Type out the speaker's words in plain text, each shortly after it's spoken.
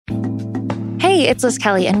Hey, it's Liz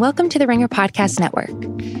Kelly, and welcome to the Ringer Podcast Network.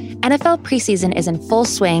 NFL preseason is in full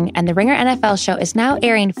swing, and the Ringer NFL show is now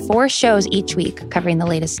airing 4 shows each week, covering the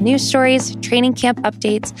latest news stories, training camp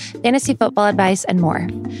updates, fantasy football advice, and more.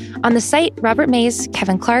 On the site, Robert Mays,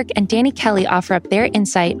 Kevin Clark, and Danny Kelly offer up their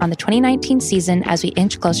insight on the 2019 season as we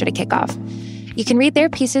inch closer to kickoff. You can read their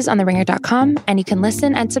pieces on theringer.com, and you can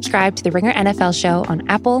listen and subscribe to the Ringer NFL show on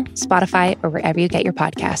Apple, Spotify, or wherever you get your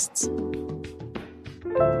podcasts.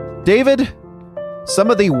 David,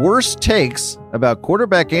 some of the worst takes about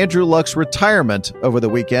quarterback Andrew Luck's retirement over the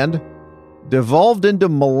weekend devolved into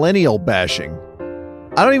millennial bashing.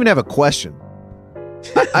 I don't even have a question.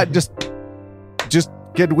 I just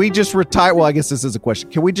can we just retire? Well, I guess this is a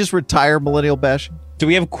question. Can we just retire millennial bashing? Do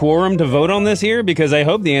we have quorum to vote on this here? Because I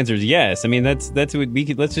hope the answer is yes. I mean, that's what we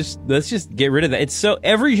could. Let's just get rid of that. It's so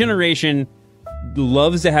every generation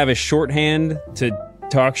loves to have a shorthand to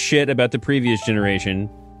talk shit about the previous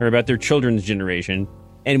generation or about their children's generation.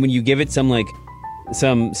 And when you give it some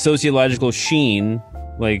sociological sheen,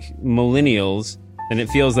 like millennials, then it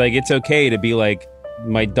feels like it's okay to be like,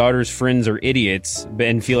 my daughter's friends are idiots,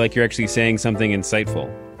 and feel like you're actually saying something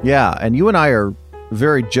insightful. Yeah, and you and I are,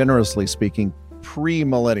 very generously speaking,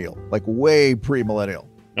 pre-millennial, like way pre-millennial.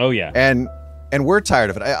 Oh, yeah. And we're tired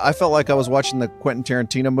of it. I felt like I was watching the Quentin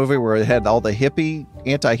Tarantino movie where it had all the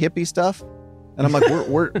anti-hippie stuff. And I'm like,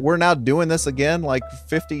 we're now doing this again, like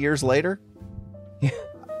 50 years later. Yeah.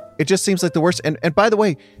 It just seems like the worst. And by the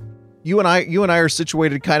way, you and I are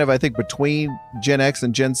situated kind of, I think, between Gen X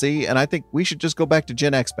and Gen Z. And I think we should just go back to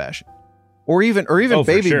Gen X bashing, or even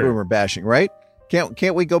baby boomer bashing, right?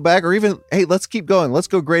 Can't we go back? Or even, hey, let's keep going. Let's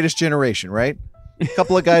go greatest generation, right? A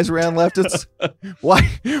couple of guys around left. It's why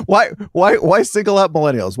single out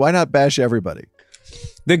millennials? Why not bash everybody?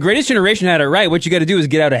 The greatest generation had it right. What you got to do is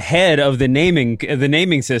get out ahead of the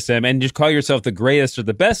naming system and just call yourself the greatest or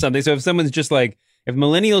the best something. So if someone's just like, if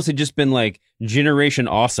millennials had just been like Generation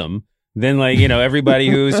Awesome, then like, everybody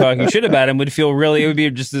who's talking shit about him would feel really, it would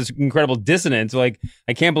be just this incredible dissonance. Like,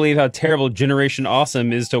 I can't believe how terrible Generation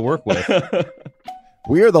Awesome is to work with.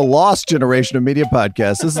 We are the lost generation of media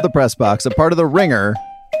podcasts. This is the Press Box, a part of the Ringer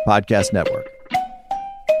Podcast Network.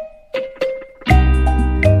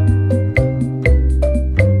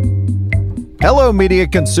 Hello, media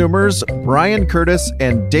consumers. Brian Curtis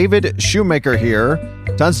and David Shoemaker here.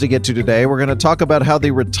 Tons to get to today. We're going to talk about how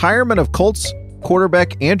the retirement of Colts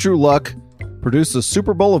quarterback Andrew Luck produced a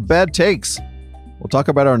Super Bowl of bad takes. We'll talk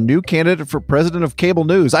about our new candidate for president of cable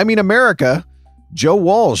news. I mean, America, Joe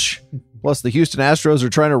Walsh. Plus, the Houston Astros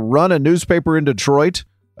are trying to run a newspaper in Detroit.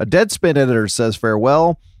 A Deadspin editor says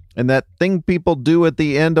farewell, and that thing people do at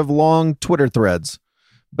the end of long Twitter threads.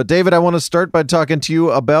 But, David, I want to start by talking to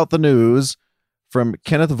you about the news from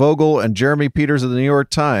Kenneth Vogel and Jeremy Peters of the New York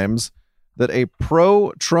Times that a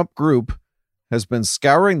pro-Trump group has been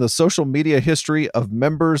scouring the social media history of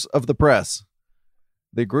members of the press.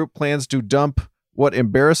 The group plans to dump what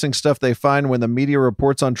embarrassing stuff they find when the media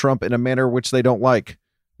reports on Trump in a manner which they don't like,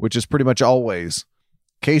 which is pretty much always.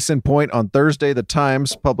 Case in point, on Thursday, the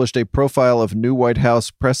Times published a profile of new White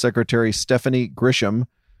House Press Secretary Stephanie Grisham.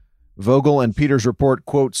 Vogel and Peters report,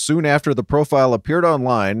 quote, soon after the profile appeared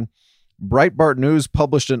online, Breitbart News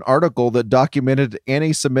published an article that documented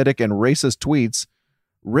anti-Semitic and racist tweets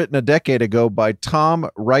written a decade ago by Tom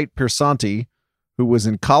Wright Piersanti, who was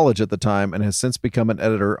in college at the time and has since become an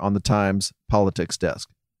editor on the Times politics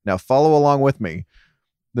desk. Now, follow along with me.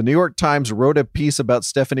 The New York Times wrote a piece about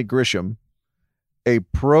Stephanie Grisham. A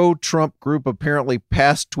pro-Trump group apparently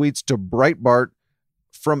passed tweets to Breitbart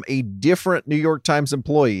from a different New York Times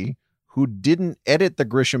employee who didn't edit the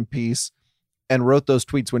Grisham piece and wrote those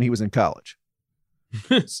tweets when he was in college.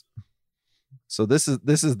 So this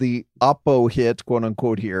is the Oppo hit, quote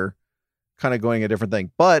unquote, here, kind of going a different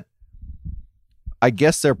thing. But I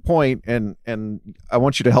guess their point, and I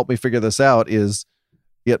want you to help me figure this out, is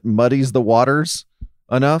it muddies the waters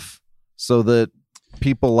enough so that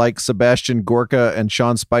people like Sebastian Gorka and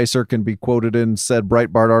Sean Spicer can be quoted in said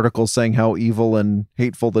Breitbart articles saying how evil and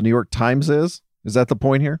hateful the New York Times is? Is that the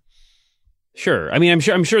point here? Sure. I mean,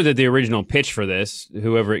 I'm sure that the original pitch for this,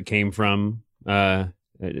 whoever it came from, to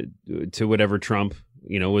whatever Trump,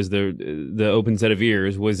 was the open set of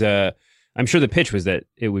ears, was I'm sure the pitch was that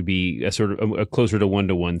it would be a sort of a closer to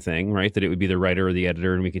one-to-one thing, right? That it would be the writer or the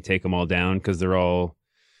editor, and we could take them all down because they're all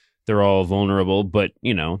vulnerable. But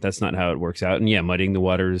that's not how it works out. And yeah, muddying the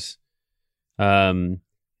waters.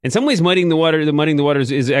 In some ways, muddying the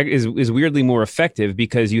waters is weirdly more effective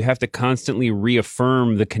because you have to constantly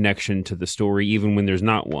reaffirm the connection to the story, even when there's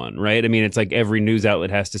not one, right? I mean, it's like every news outlet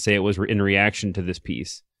has to say it was in reaction to this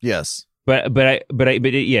piece. Yes, but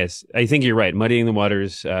yes, I think you're right. Muddying the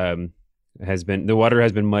waters the water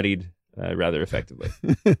has been muddied rather effectively.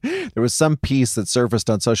 There was some piece that surfaced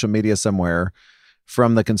on social media somewhere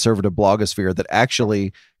from the conservative blogosphere that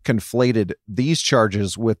actually conflated these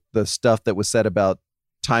charges with the stuff that was said about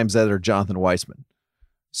Times editor Jonathan Weissman.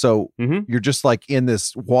 So you're just like in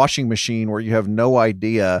this washing machine where you have no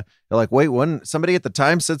idea. You're like, wait, when somebody at the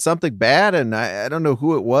Times said something bad and I don't know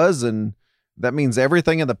who it was, and that means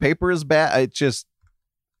everything in the paper is bad.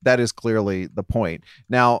 That is clearly the point.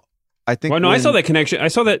 Now, I think. Well, no, I saw that connection. I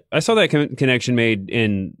saw that connection made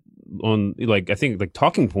on I think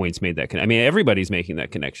Talking Points made that connection. I mean, everybody's making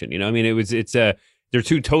that connection. I mean, they're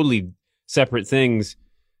two totally separate things.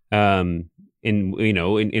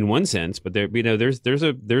 In one sense, but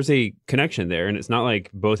there's a connection there, and it's not like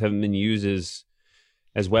both haven't been used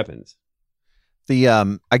as weapons.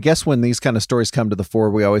 I guess when these kind of stories come to the fore,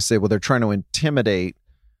 we always say, well, they're trying to intimidate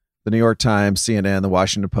the New York Times, CNN, the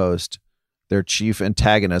Washington Post, their chief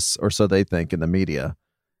antagonists, or so they think in the media.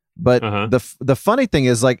 But the funny thing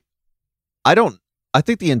is, like, I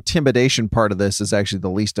think the intimidation part of this is actually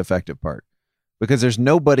the least effective part, because there's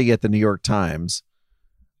nobody at the New York Times,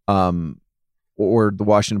 or the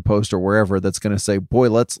Washington Post or wherever that's going to say, boy,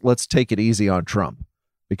 let's take it easy on Trump,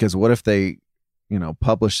 because what if they,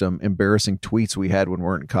 publish some embarrassing tweets we had when we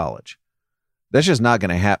weren't in college? That's just not going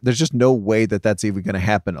to happen. There's just no way that that's even going to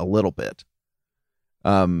happen a little bit.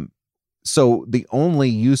 So the only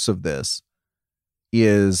use of this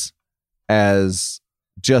is as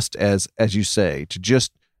you say, to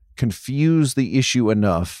just confuse the issue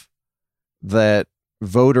enough that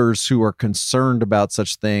voters who are concerned about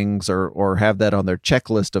such things or have that on their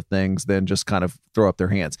checklist of things then just kind of throw up their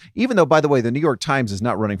hands. Even though, by the way, the New York Times is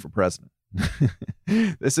not running for president.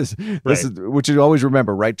 This is which you always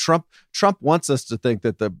remember, right? Trump wants us to think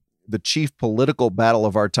that the chief political battle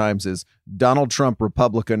of our times is Donald Trump,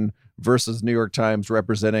 Republican, versus New York Times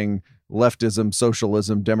representing leftism,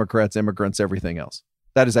 socialism, Democrats, immigrants, everything else.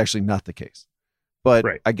 That is actually not the case. But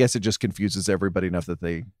I guess it just confuses everybody enough that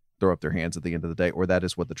they throw up their hands at the end of the day, or that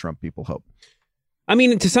is what the Trump people hope. I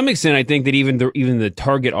mean, to some extent, I think that even the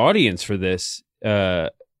target audience for this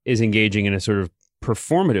is engaging in a sort of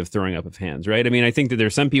performative throwing up of hands, right? I mean, I think that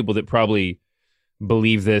there's some people that probably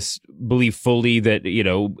believe fully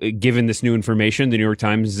that, given this new information, the New York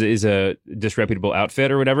Times is a disreputable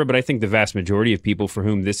outfit or whatever. But I think the vast majority of people for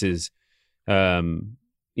whom this is, the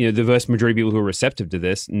vast majority of people who are receptive to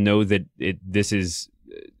this know that this is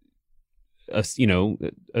a small,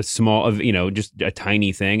 just a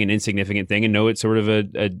tiny thing, an insignificant thing, and know it's sort of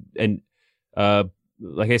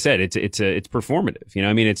like I said, it's performative.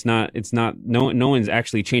 I mean, it's not. No one's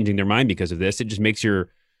actually changing their mind because of this. It just makes your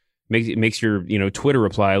Twitter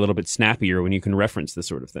reply a little bit snappier when you can reference this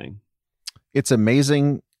sort of thing. It's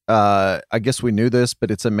amazing. I guess we knew this, but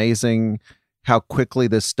it's amazing how quickly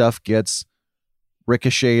this stuff gets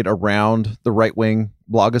ricocheted around the right-wing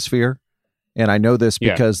blogosphere. And I know this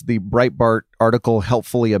because the Breitbart article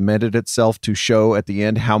helpfully amended itself to show at the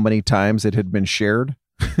end how many times it had been shared.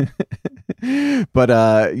 But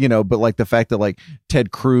like the fact that like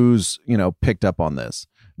Ted Cruz, picked up on this.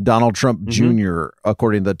 Donald Trump Jr.,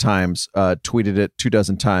 according to the Times, tweeted it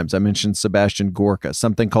 24 times. I mentioned Sebastian Gorka,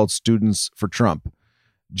 something called Students for Trump,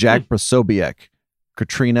 Jack Posobiec,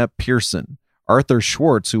 Katrina Pearson, Arthur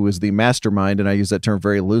Schwartz, who was the mastermind, and I use that term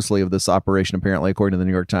very loosely, of this operation, apparently, according to the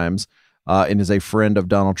New York Times, and is a friend of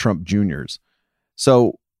Donald Trump Jr.'s.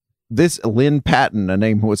 So this Lynn Patton, a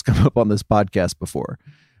name who has come up on this podcast before,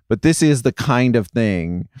 but this is the kind of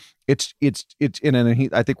thing. I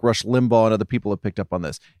think Rush Limbaugh and other people have picked up on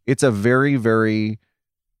this. It's a very, very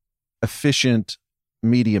efficient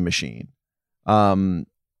media machine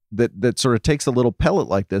that sort of takes a little pellet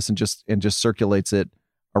like this and just circulates it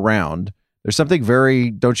around. There's something very,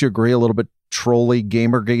 don't you agree, a little bit trolly,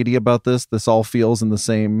 Gamergatey about this? This all feels in the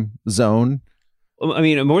same zone. Well, I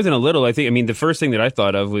mean, more than a little. The first thing that I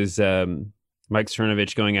thought of was Mike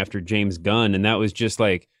Cernovich going after James Gunn, and that was just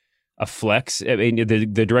like a flex. I mean,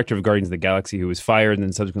 the director of Guardians of the Galaxy, who was fired and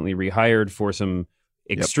then subsequently rehired for some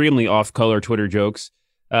extremely off-color Twitter jokes.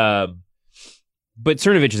 But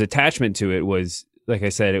Cernovich's attachment to it was, like I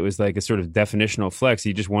said, it was like a sort of definitional flex.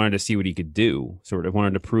 He just wanted to see what he could do, sort of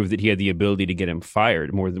wanted to prove that he had the ability to get him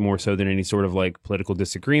fired more so than any sort of like political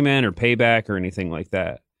disagreement or payback or anything like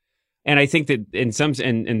that. And I think that in some,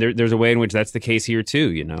 and there's a way in which that's the case here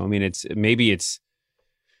too. I mean, maybe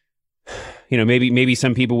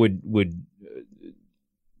some people would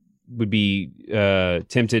be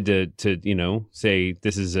tempted to say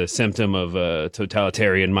this is a symptom of a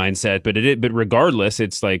totalitarian mindset, but regardless,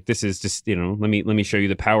 it's like, this is just, let me show you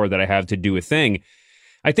the power that I have to do a thing.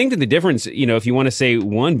 I think that the difference, if you want to say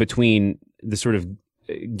one between the sort of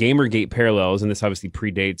Gamergate parallels, and this obviously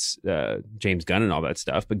predates James Gunn and all that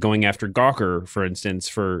stuff, but going after Gawker, for instance,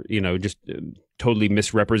 for, just totally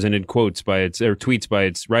misrepresented quotes by its or tweets by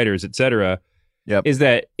its writers, etc. Yep. Is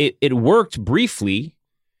that it worked briefly.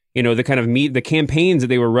 The kind of the campaigns that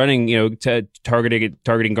they were running, to targeting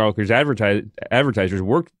Gawker's advertisers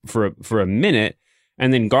worked for a minute,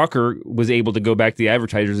 and then Gawker was able to go back to the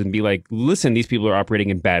advertisers and be like, "Listen, these people are operating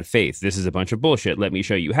in bad faith. This is a bunch of bullshit. Let me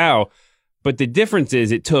show you how." But the difference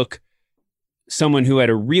is, it took someone who had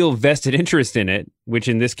a real vested interest in it, which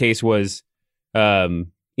in this case was, like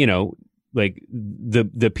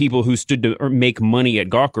the people who stood to make money at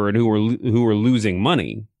Gawker and who were losing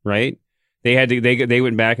money, right? They had to. They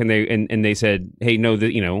went back and they said, "Hey, no,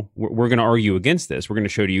 we're going to argue against this. We're going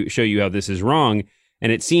to show you how this is wrong."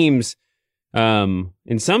 And it seems,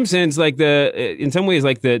 in some sense, in some ways,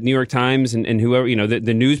 like the New York Times and whoever,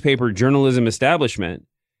 the newspaper journalism establishment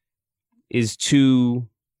is too,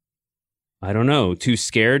 I don't know, too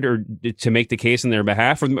scared or to make the case on their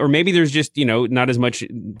behalf, or maybe there's just not as much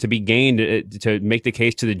to be gained to make the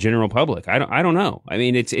case to the general public. I don't know. I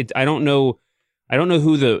mean, I don't know. I don't know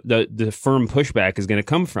who the firm pushback is going to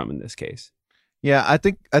come from in this case. Yeah, I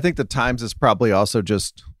think the Times is probably also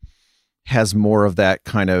just has more of that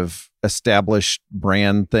kind of established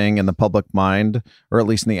brand thing in the public mind, or at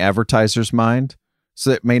least in the advertiser's mind.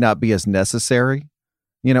 So it may not be as necessary.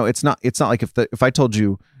 It's not like if I told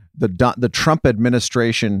you the Trump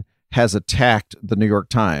administration has attacked the New York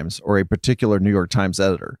Times or a particular New York Times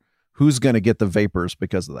editor, who's going to get the vapors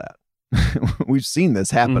because of that? We've seen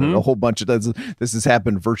this happen in a whole bunch of times. This has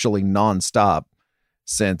happened virtually nonstop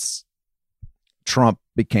since Trump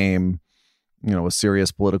became, a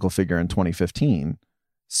serious political figure in 2015.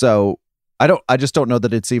 So I just don't know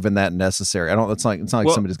that it's even that necessary. It's not like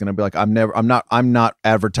somebody's going to be like, I'm not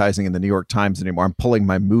advertising in the New York Times anymore. I'm pulling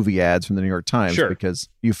my movie ads from the New York Times because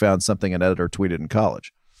you found something an editor tweeted in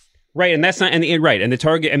college. Right. And that's not, and the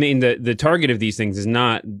target, the target of these things is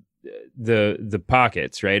not the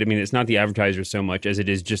pockets, right? It's not the advertisers so much as it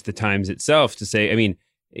is just the Times itself to say,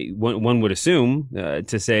 one would assume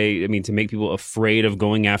to make people afraid of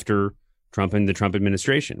going after Trump and the Trump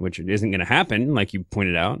administration, which isn't going to happen, like you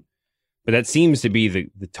pointed out. But that seems to be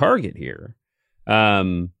the target here.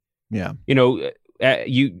 Yeah.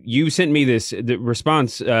 You sent me the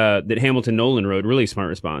response that Hamilton Nolan wrote, really smart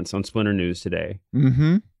response on Splinter News today.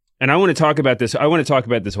 Mm-hmm. And I want to talk about this. I want to talk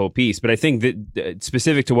about this whole piece, but I think that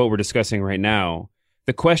specific to what we're discussing right now,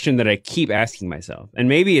 the question that I keep asking myself, and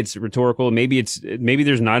maybe it's rhetorical, maybe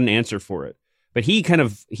there's not an answer for it, but he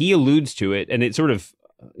alludes to it, and it sort of,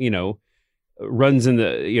 runs in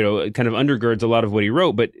the, kind of undergirds a lot of what he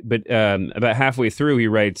wrote. But about halfway through, he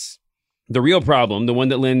writes, "The real problem, the one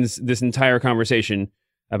that lends this entire conversation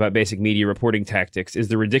about basic media reporting tactics, is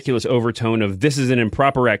the ridiculous overtone of this is an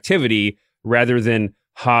improper activity rather than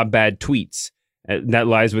bad tweets." That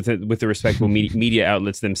lies with the respectable media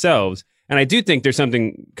outlets themselves. And I do think there's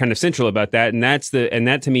something kind of central about that. And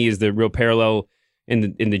that to me is the real parallel in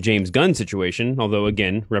the James Gunn situation. Although,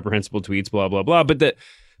 again, reprehensible tweets, blah, blah, blah. But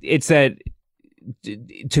it's that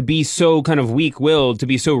to be so kind of weak-willed, to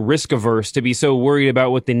be so risk-averse, to be so worried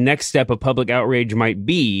about what the next step of public outrage might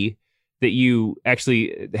be, that you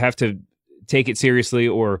actually have to take it seriously,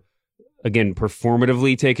 or, again,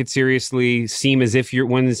 performatively take it seriously, seem as if you're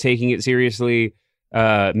one that's taking it seriously,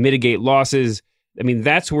 mitigate losses.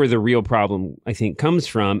 That's where the real problem, I think, comes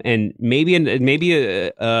from. And maybe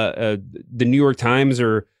the New York Times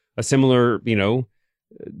or a similar,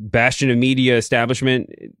 bastion of media establishment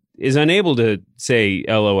is unable to say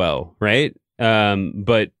LOL, right?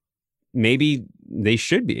 But maybe they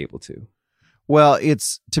should be able to. Well,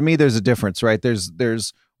 to me, there's a difference, right?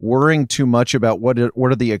 There's worrying too much about what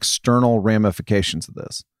are the external ramifications of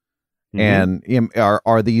this, and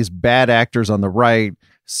are these bad actors on the right,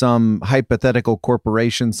 some hypothetical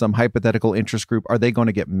corporation, some hypothetical interest group, are they going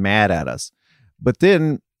to get mad at us? But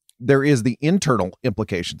then there is the internal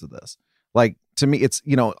implications of this. Like, to me, it's,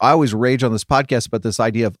 I always rage on this podcast about this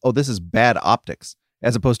idea of, oh, this is bad optics,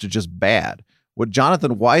 as opposed to just bad. What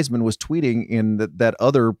Jonathan Weisman was tweeting in that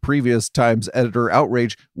other previous Times editor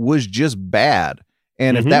outrage was just bad.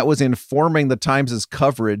 And if that was informing the Times'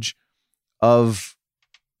 coverage of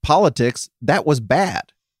politics, that was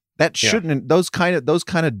bad. That shouldn't, those kind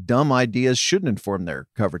of dumb ideas shouldn't inform their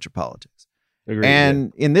coverage of politics. Agreed,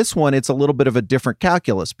 and in this one, it's a little bit of a different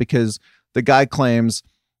calculus, because the guy claims,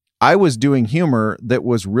 I was doing humor that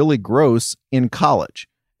was really gross in college,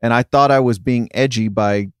 and I thought I was being edgy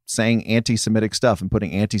by saying anti-Semitic stuff and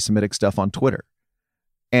putting anti-Semitic stuff on Twitter.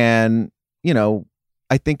 And,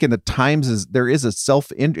 I think in the Times there is a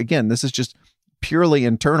again, this is just purely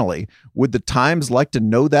internally. Would the Times like to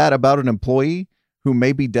know that about an employee who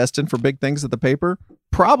may be destined for big things at the paper?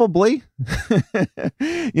 Probably.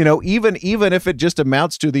 Even if it just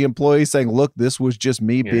amounts to the employee saying, look, this was just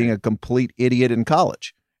me being a complete idiot in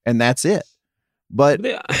college, and that's it. But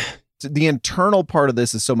the internal part of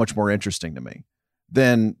this is so much more interesting to me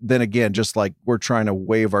than again, just like we're trying to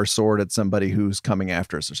wave our sword at somebody who's coming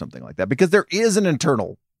after us or something like that, because there is an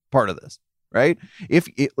internal part of this, right?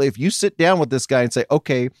 If you sit down with this guy and say,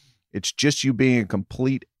 okay, it's just you being a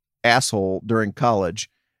complete asshole during college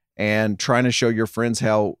and trying to show your friends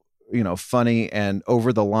how, funny and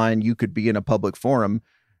over the line you could be in a public forum.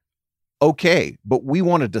 Okay. But we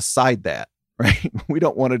want to decide that, right? We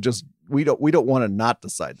don't want to not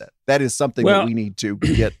decide that. That is something that we need to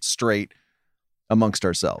get straight amongst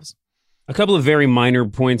ourselves. A couple of very minor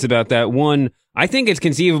points about that. One, I think it's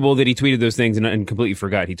conceivable that he tweeted those things and completely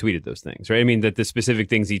forgot he tweeted those things, right? I mean, that the specific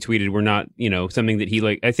things he tweeted were not, something that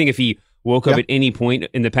he I think if he woke up at any point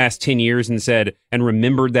in the past 10 years and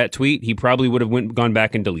remembered that tweet, he probably would have gone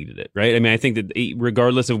back and deleted it, right? I mean, I think that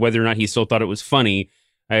regardless of whether or not he still thought it was funny,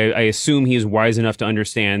 I assume he is wise enough to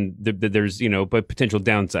understand that there's, a potential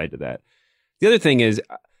downside to that. The other thing is,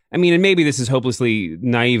 I mean, and maybe this is hopelessly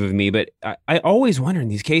naive of me, but I always wonder in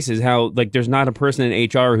these cases how, there's not a person in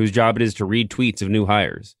HR whose job it is to read tweets of new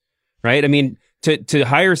hires, right? I mean, to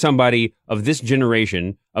hire somebody of this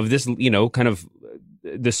generation, of this, kind of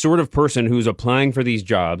the sort of person who's applying for these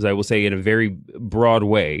jobs, I will say in a very broad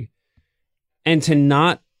way, and to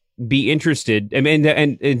not be interested,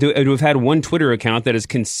 and to have had one Twitter account that is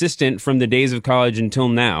consistent from the days of college until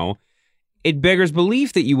now, it beggars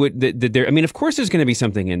belief that you would that there. I mean, of course, there's going to be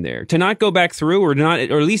something in there to not go back through, or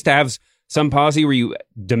at least to have some policy where you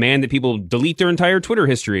demand that people delete their entire Twitter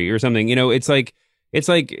history or something. It's like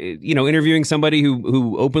interviewing somebody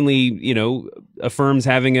who openly affirms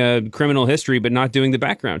having a criminal history but not doing the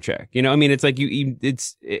background check. I mean, it's like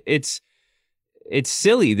it's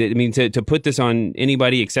silly that, I mean, to put this on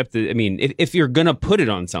anybody except if you're gonna put it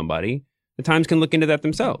on somebody, the Times can look into that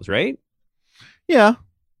themselves, right? Yeah,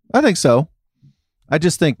 I think so. I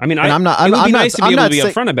just think. I mean, it would be nice to be able to be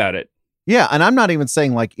upfront about it. Yeah, and I'm not even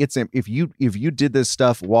saying it's if you did this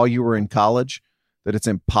stuff while you were in college, that it's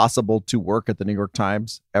impossible to work at the New York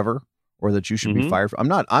Times ever, or that you should be fired. I'm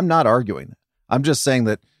not arguing that. I'm just saying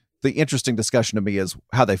that the interesting discussion to me is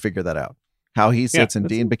how they figure that out. How he sits in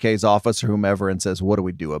Dean Baquet's office or whomever and says, "What do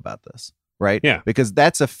we do about this?" Right? Yeah, because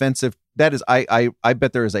that's offensive. That is, I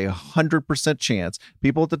bet there is 100% chance.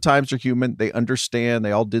 People at the Times are human. They understand.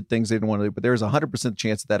 They all did things they didn't want to do, but there's 100%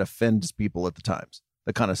 chance that offends people at the Times.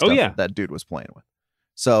 The kind of stuff that dude was playing with.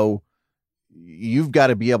 So you've got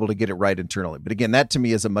to be able to get it right internally. But again, that to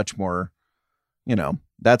me is a much more,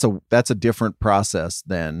 that's a different process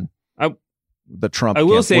than the Trump. I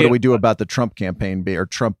will say, what do we do about the Trump campaign or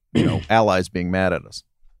Trump, allies being mad at us?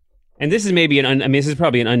 And this is maybe this is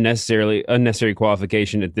probably an unnecessary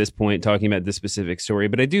qualification at this point, talking about this specific story.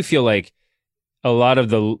 But I do feel like a lot of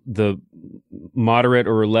the moderate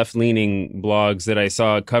or left-leaning blogs that I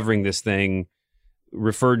saw covering this thing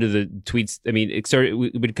referred to the tweets. I mean, we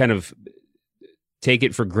would kind of take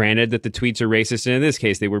it for granted that the tweets are racist, and in this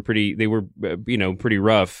case, they were pretty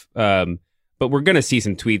rough. But we're going to see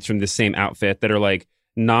some tweets from this same outfit that are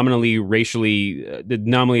nominally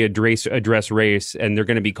address race, and they're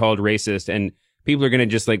going to be called racist, and people are going to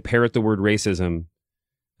just parrot the word racism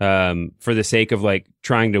for the sake of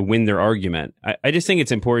trying to win their argument. I just think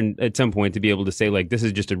it's important at some point to be able to say this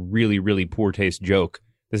is just a really, really poor taste joke.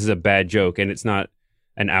 This is a bad joke, and it's not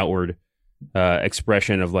an outward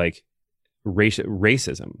expression of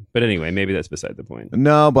racism. But anyway, maybe that's beside the point.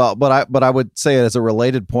 No, but I would say as a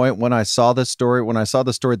related point, when I saw the story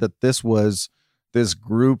that this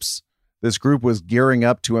group was gearing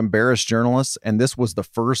up to embarrass journalists, and this was the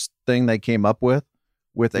first thing they came up with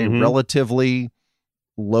a relatively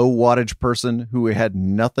low wattage person who had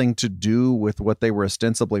nothing to do with what they were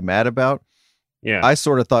ostensibly mad about. Yeah, I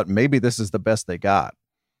sort of thought maybe this is the best they got.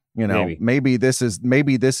 Maybe this is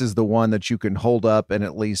the one that you can hold up and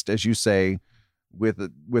at least, as you say, with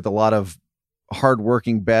a lot of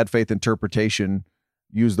hardworking bad faith interpretation,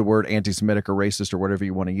 use the word anti-Semitic or racist or whatever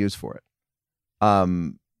you want to use for it.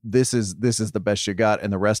 This is the best you got,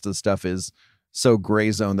 and the rest of the stuff is so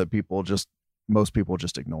gray zone that most people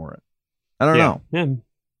just ignore it. I don't know. Yeah.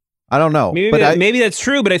 I don't know. Maybe that's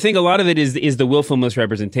true, but I think a lot of it is the willful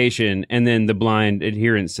misrepresentation and then the blind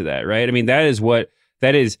adherence to that, right? I mean, that is.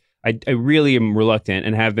 I really am reluctant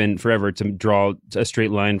and have been forever to draw a straight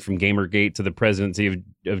line from Gamergate to the presidency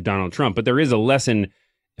of Donald Trump. But there is a lesson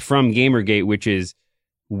from Gamergate, which is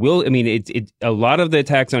a lot of the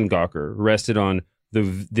attacks on Gawker rested on the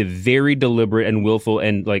very deliberate and willful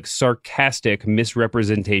and like sarcastic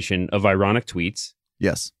misrepresentation of ironic tweets.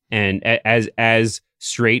 Yes. And as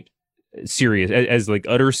straight serious as like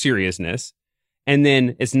utter seriousness. And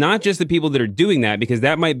then it's not just the people that are doing that, because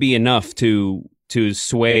that might be enough to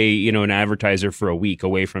sway, an advertiser for a week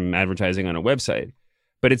away from advertising on a website.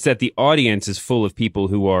 But it's that the audience is full of people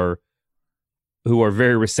who are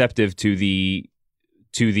very receptive to the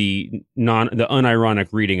unironic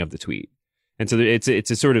reading of the tweet. And so it's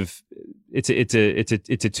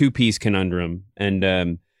a two-piece conundrum.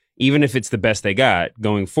 And even if it's the best they got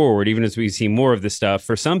going forward, even as we see more of this stuff,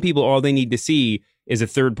 for some people, all they need to see is a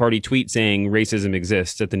third-party tweet saying racism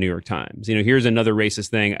exists at the New York Times. Here's another racist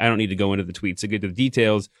thing. I don't need to go into the tweets to get to the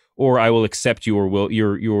details, or I will accept your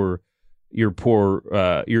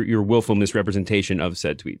willful misrepresentation of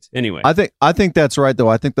said tweets. Anyway, I think that's right, though.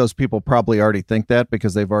 I think those people probably already think that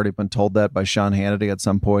because they've already been told that by Sean Hannity at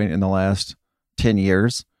some point in the last 10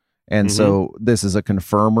 years. And so this is a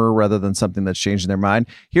confirmer rather than something that's changing their mind.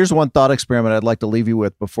 Here's one thought experiment I'd like to leave you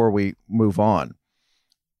with before we move on.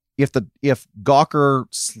 If Gawker,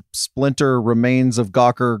 Splinter, remains of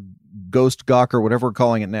Gawker, Ghost Gawker, whatever we're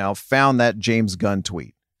calling it now, found that James Gunn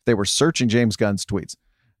tweet, they were searching James Gunn's tweets,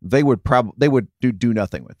 they would do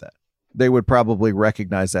nothing with that. They would probably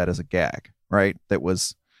recognize that as a gag, right? That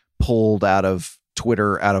was pulled out of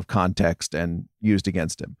Twitter, out of context, and used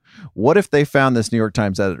against him. What if they found this New York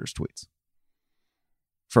Times editor's tweets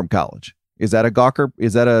from college? Is that a Gawker?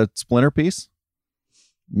 Is that a Splinter piece?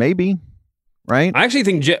 Maybe, right? I actually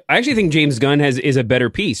think James Gunn is a better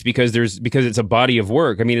piece because it's a body of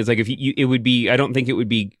work. I mean, it's like it would be. I don't think it would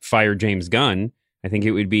be fire James Gunn. I think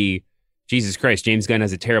it would be, Jesus Christ, James Gunn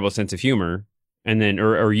has a terrible sense of humor, and then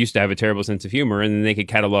or used to have a terrible sense of humor, and then they could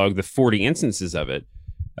catalog the 40 instances of it.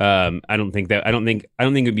 I don't think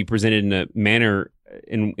it would be presented in a manner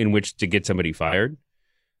in which to get somebody fired.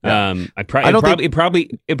 Yeah. It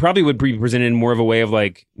probably would be presented in more of a way of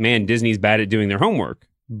like, man, Disney's bad at doing their homework.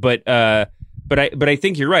 But I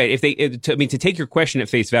think you're right. To take your question at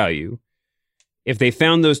face value, if they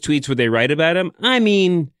found those tweets, would they write about them? I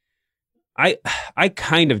mean, I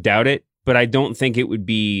kind of doubt it, but I don't think it would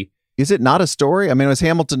be. Is it not a story? I mean, as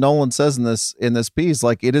Hamilton Nolan says in this piece,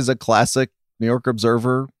 like, it is a classic New York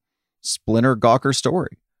Observer Splinter Gawker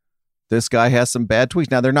story. This guy has some bad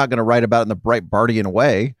tweets. Now, they're not going to write about it in the Breitbartian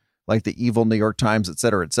way, like the evil New York Times, et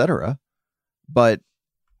cetera, et cetera. But,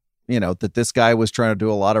 that this guy was trying to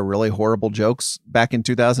do a lot of really horrible jokes back in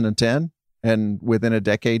 2010, and within a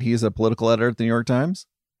decade, he's a political editor at the New York Times.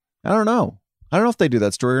 I don't know. I don't know if they do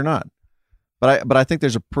that story or not. But I think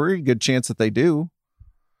there's a pretty good chance that they do.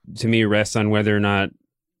 To me, it rests on whether or not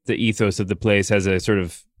the ethos of the place has a sort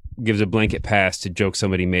of gives a blanket pass to jokes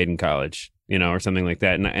somebody made in college, or something like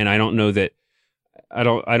that. And I don't know that.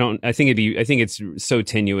 I think it's so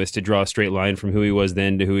tenuous to draw a straight line from who he was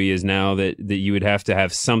then to who he is now that you would have to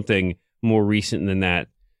have something more recent than that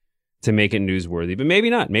to make it newsworthy. But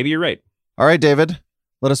maybe not. Maybe you're right. All right, David.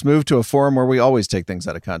 Let us move to a forum where we always take things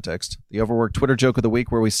out of context. The Overworked Twitter joke of the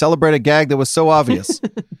week, where we celebrate a gag that was so obvious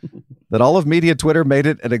that all of media Twitter made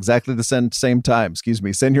it at exactly the same time.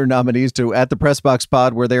 Send your nominees to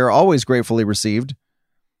 @thepressboxpod, where they are always gratefully received.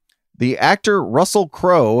 The actor Russell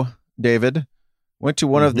Crowe, David, went to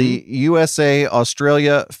one of the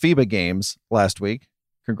USA-Australia FIBA games last week.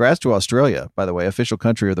 Congrats to Australia, by the way, official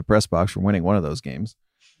country of the Press Box, for winning one of those games.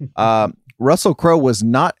 Russell Crowe was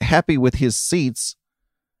not happy with his seats,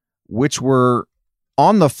 which were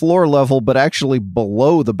on the floor level, but actually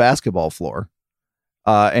below the basketball floor.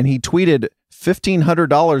 And he tweeted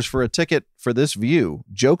 $1,500 for a ticket for this view.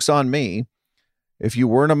 Joke's on me. If you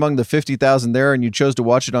weren't among the 50,000 there and you chose to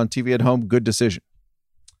watch it on TV at home, good decision.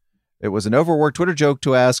 It was an overworked Twitter joke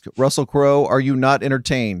to ask Russell Crowe, are you not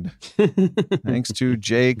entertained? Thanks to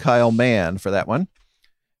J. Kyle Mann for that one.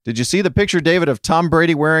 Did you see the picture, David, of Tom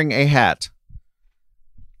Brady wearing a hat?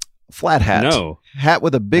 Flat hat. No. Hat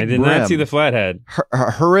with a big brim. I did not see the flat hat.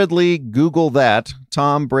 Hurriedly Google that,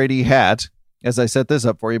 Tom Brady hat, as I set this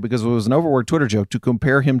up for you, because it was an overworked Twitter joke to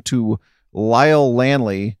compare him to Lyle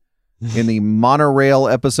Lanley in the monorail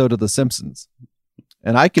episode of The Simpsons.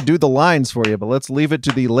 And I could do the lines for you, but let's leave it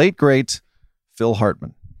to the late, great Phil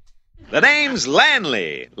Hartman. The name's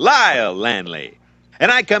Lanley, Lyle Lanley.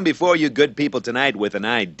 And I come before you good people tonight with an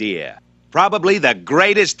idea. Probably the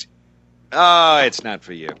greatest... Oh, it's not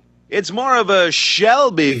for you. It's more of a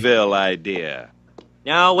Shelbyville idea.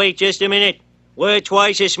 Now, wait just a minute. We're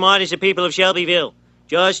twice as smart as the people of Shelbyville.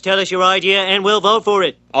 Just tell us your idea and we'll vote for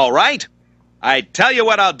it. All right. I tell you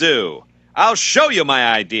what I'll do. I'll show you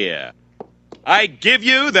my idea. I give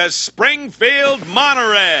you the Springfield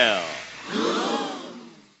Monorail.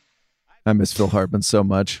 I miss Phil Hartman so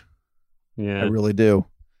much. Yeah, I really do.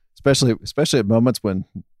 Especially at moments when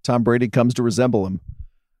Tom Brady comes to resemble him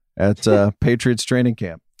at Patriots training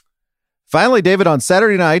camp. Finally, David, on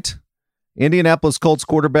Saturday night, Indianapolis Colts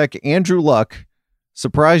quarterback Andrew Luck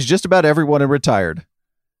surprised just about everyone and retired.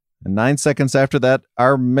 And 9 seconds after that,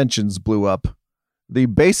 our mentions blew up. The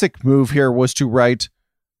basic move here was to write,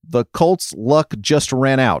 "The Colts' luck just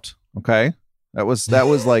ran out." Okay, that was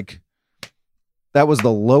the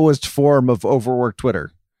lowest form of overworked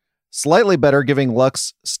Twitter. Slightly better, giving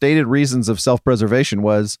Luck's stated reasons of self-preservation,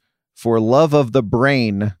 was for love of the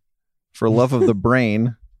brain. For love of the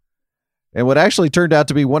brain. And what actually turned out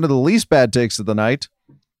to be one of the least bad takes of the night,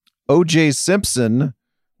 O.J. Simpson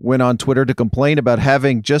went on Twitter to complain about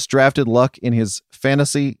having just drafted Luck in his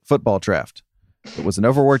fantasy football draft. It was an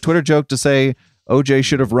overworked Twitter joke to say O.J.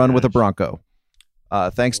 should have run with a Bronco.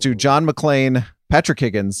 Thanks to John McClain, Patrick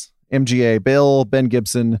Higgins, MGA, Bill, Ben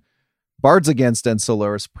Gibson, Bards Against, and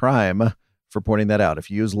Solaris Prime for pointing that out. If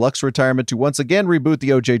you use Luck's retirement to once again reboot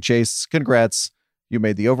the O.J. chase, congrats. You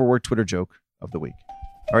made the overworked Twitter joke of the week.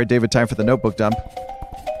 All right, David, time for the notebook dump.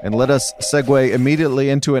 And let us segue immediately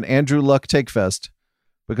into an Andrew Luck take fest.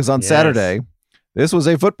 Because on Saturday, this was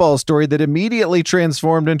a football story that immediately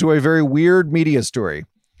transformed into a very weird media story.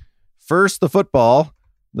 First, the football.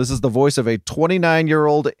 This is the voice of a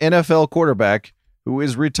 29-year-old NFL quarterback who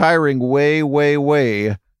is retiring way, way,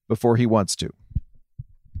 way before he wants to.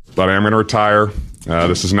 But I am going to retire.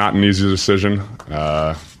 This is not an easy decision.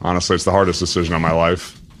 Honestly, it's the hardest decision of my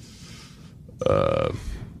life.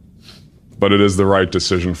 But it is the right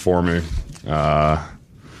decision for me.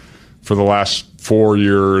 For the last 4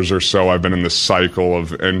 years or so, I've been in this cycle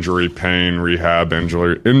of injury, pain, rehab,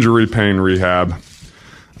 injury, pain, rehab.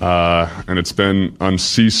 And it's been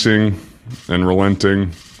unceasing and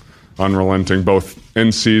unrelenting, both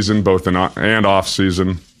in season, and off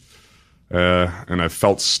season. And I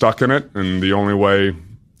felt stuck in it. And the only way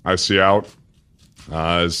I see out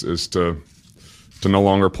is to no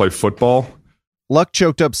longer play football. Luck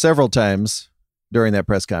choked up several times during that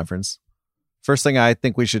press conference. First thing I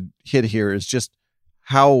think we should hit here is just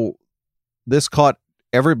how this caught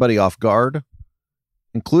everybody off guard,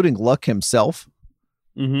 including Luck himself.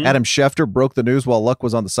 Mm-hmm. Adam Schefter broke the news while Luck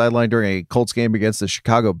was on the sideline during a Colts game against the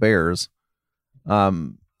Chicago Bears.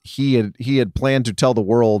 He had planned to tell the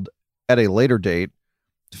world at a later date.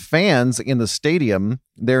 Fans in the stadium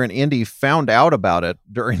there in Indy found out about it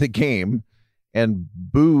during the game and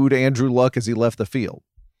booed Andrew Luck as he left the field.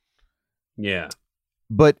 Yeah.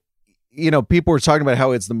 But, people were talking about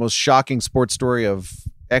how it's the most shocking sports story of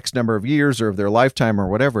X number of years or of their lifetime or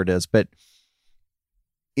whatever it is. But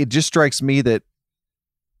it just strikes me that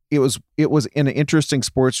it was an interesting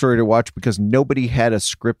sports story to watch because nobody had a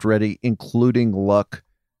script ready, including Luck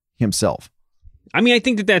himself. I mean, I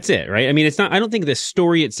think that's it, right? I mean, I don't think the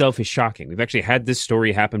story itself is shocking. We've actually had this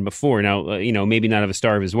story happen before. Now, maybe not of a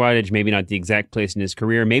star of his wattage, maybe not the exact place in his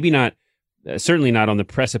career, maybe not, certainly not on the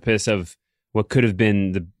precipice of what could have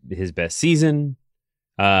been his best season,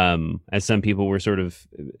 as some people were sort of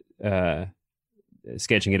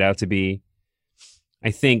sketching it out to be.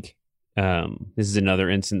 I think this is another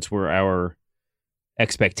instance where our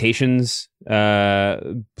expectations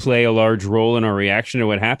play a large role in our reaction to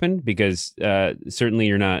what happened, because certainly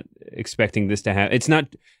you're not expecting this to happen. It's not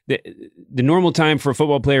the normal time for a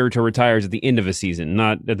football player to retire is at the end of a season,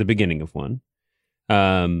 not at the beginning of one.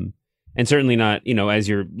 And certainly not, as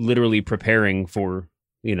you're literally preparing for,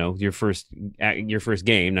 your first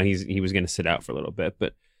game. Now he was going to sit out for a little bit,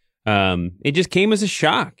 but it just came as a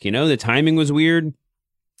shock. The timing was weird.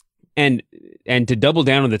 And to double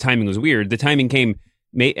down on the timing was weird. The timing came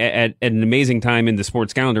at an amazing time in the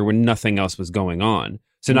sports calendar when nothing else was going on.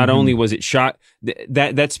 So not only was it shock,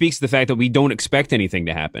 that speaks to the fact that we don't expect anything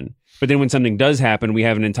to happen. But then when something does happen, we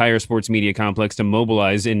have an entire sports media complex to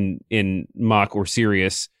mobilize in mock or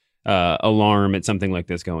serious alarm at something like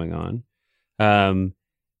this going on. And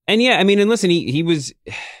listen, he was.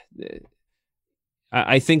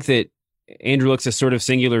 I think that Andrew Luck's a sort of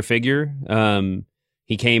singular figure.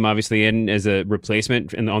 He came obviously in as a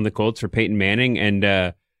replacement on the Colts for Peyton Manning,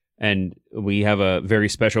 and we have a very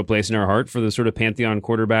special place in our heart for the sort of pantheon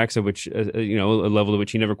quarterbacks of which a level to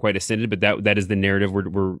which he never quite ascended. But that is the narrative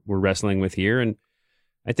we're wrestling with here, and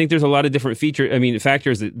I think there's a lot of different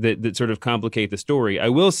factors that sort of complicate the story. I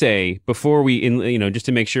will say before just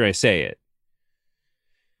to make sure I say it,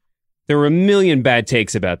 there were a million bad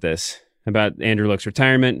takes about this, about Andrew Luck's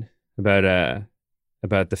retirement,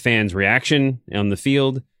 about the fans' reaction on the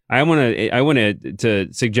field. I want to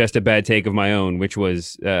suggest a bad take of my own, which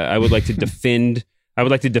was I would like to defend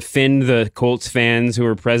the Colts fans who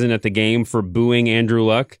were present at the game for booing Andrew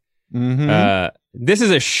Luck This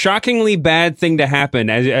is a shockingly bad thing to happen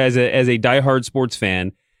as a diehard sports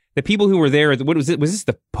fan. The people who were there, what was it? Was this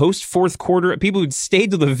the post fourth quarter? People who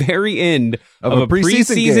stayed to the very end of a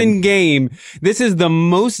preseason game. This is the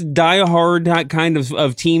most diehard kind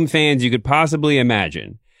of team fans you could possibly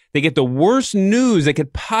imagine. They get the worst news that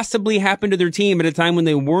could possibly happen to their team at a time when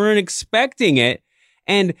they weren't expecting it.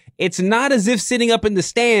 And it's not as if sitting up in the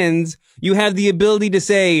stands, you have the ability to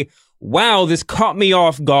say, wow, this caught me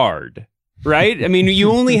off guard, right? I mean,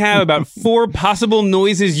 you only have about 4 possible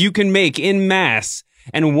noises you can make in mass.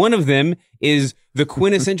 And one of them is the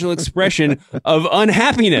quintessential expression of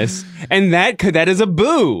unhappiness. And that is a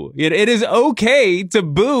boo. It is okay to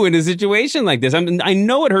boo in a situation like this. I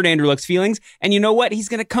know it hurt Andrew Luck's feelings. And you know what? He's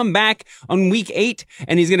going to come back on week 8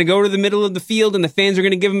 and he's going to go to the middle of the field and the fans are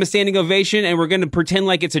going to give him a standing ovation. And we're going to pretend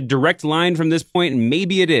like it's a direct line from this point. And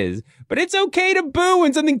maybe it is. But it's okay to boo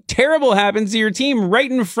when something terrible happens to your team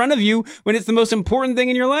right in front of you when it's the most important thing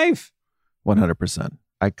in your life. 100%.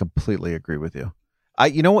 I completely agree with you.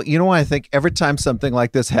 You know what I think every time something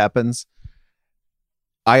like this happens,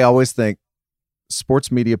 I always think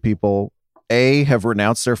sports media people, A, have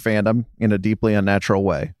renounced their fandom in a deeply unnatural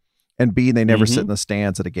way, and B, they never sit in the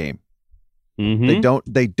stands at a game. They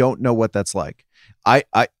don't know what that's like. I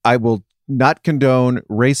will not condone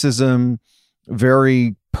racism,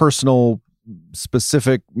 very personal,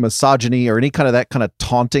 specific misogyny, or any kind of that kind of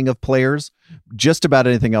taunting of players. Just about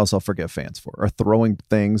anything else I'll forgive fans for, or throwing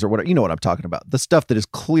things or whatever. You know what I'm talking about. The stuff that is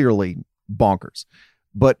clearly bonkers.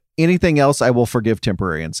 But anything else I will forgive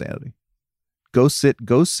temporary insanity. Go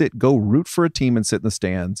root for a team and sit in the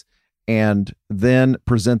stands, and then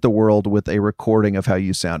present the world with a recording of how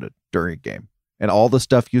you sounded during a game and all the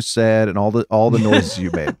stuff you said and all the noises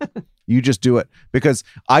you made. You just do it, because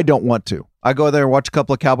I don't want to. I go there and watch a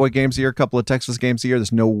couple of Cowboy games a year, a couple of Texas games a year.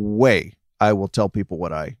 There's no way I will tell people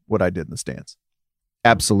what I did in the stands.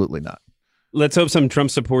 Absolutely not. Let's hope some Trump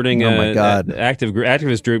supporting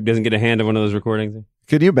activist group doesn't get a hand on one of those recordings.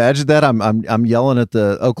 Could you imagine that? I'm yelling at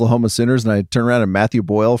the Oklahoma Sooners and I turn around and Matthew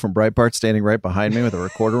Boyle from Breitbart standing right behind me with a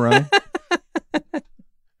recorder running.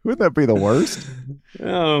 Wouldn't that be the worst?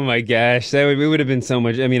 Oh my gosh, it would have been so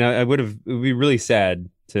much. I mean, it would be really sad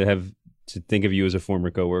to think of you as a former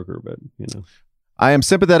coworker, but you know. I am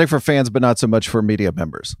sympathetic for fans, but not so much for media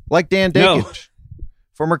members. Like Dan Dakich,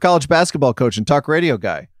 former college basketball coach and talk radio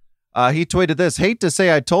guy. He tweeted this: hate to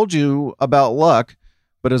say I told you about Luck,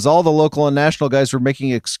 but as all the local and national guys were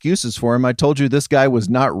making excuses for him, I told you this guy was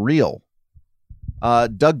not real.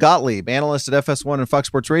 Doug Gottlieb, analyst at FS1 and Fox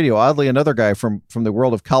Sports Radio, oddly another guy from the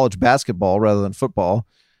world of college basketball rather than football,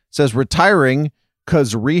 says retiring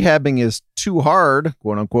because rehabbing is too hard,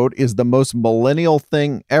 quote unquote, is the most millennial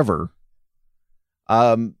thing ever.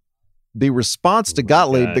 The response to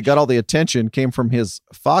Gottlieb that got all the attention came from his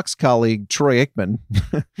Fox colleague, Troy Aikman,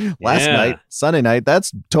 Sunday night.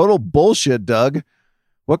 That's total bullshit, Doug.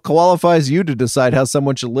 What qualifies you to decide how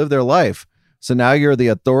someone should live their life? So now you're the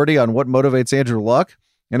authority on what motivates Andrew Luck?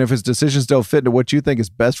 And if his decisions don't fit into what you think is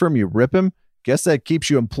best for him, you rip him? Guess that keeps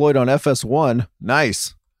you employed on FS1.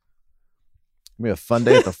 Nice. It'll be a fun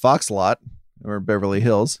day at the Fox lot or in Beverly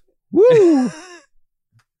Hills. Woo!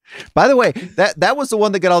 By the way, that was the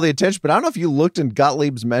one that got all the attention, but I don't know if you looked in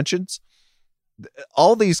Gottlieb's mentions.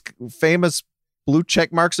 All these famous blue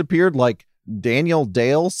check marks appeared, like Daniel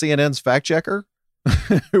Dale, CNN's fact checker,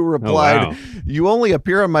 who replied, "Oh, wow. You only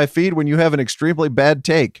appear on my feed when you have an extremely bad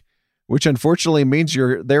take, which unfortunately means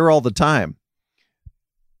you're there all the time."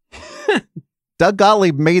 Doug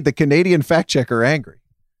Gottlieb made the Canadian fact checker angry.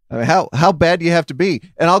 I mean, how bad do you have to be?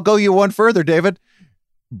 And I'll go you one further, David.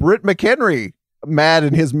 Britt McHenry mad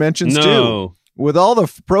in his mentions too. With all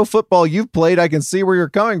the pro football you've played, I can see where you're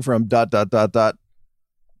coming from. ... Britt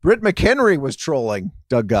McHenry was trolling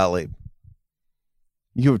Doug Gottlieb.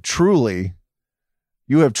 You have truly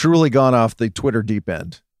gone off the Twitter deep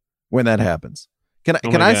end when that happens. Can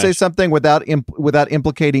I say something without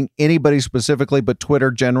implicating anybody specifically, but Twitter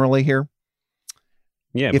generally here?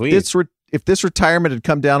 Yeah, please. If this retirement had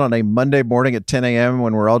come down on a Monday morning at 10 a.m.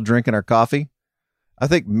 when we're all drinking our coffee, I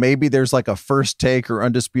think maybe there's like a first take or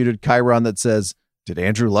undisputed chyron that says, did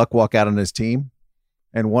Andrew Luck walk out on his team?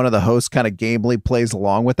 And one of the hosts kind of gamely plays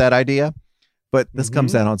along with that idea. But this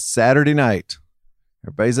comes out on Saturday night.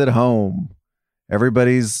 Everybody's at home.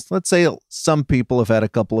 Let's say some people have had a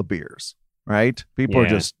couple of beers, right? People are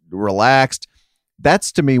just relaxed.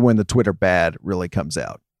 That's to me when the Twitter bad really comes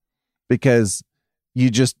out, because you're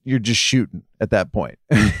just shooting at that point.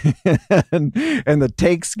 and the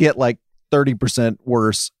takes get like 30%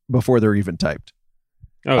 worse before they're even typed.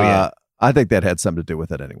 I think that had something to do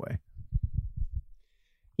with it anyway.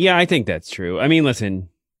 Yeah, I think that's true. I mean, listen,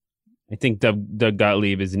 I think Doug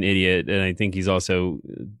Gottlieb is an idiot, and I think he's also,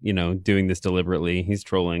 doing this deliberately. He's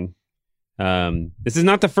trolling. This is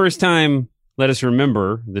not the first time, let us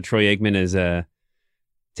remember, that Troy Aikman has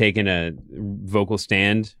taken a vocal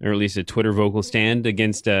stand, or at least a Twitter vocal stand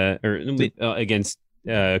against against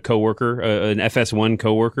a coworker, an FS1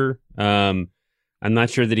 coworker. I'm not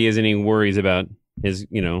sure that he has any worries about his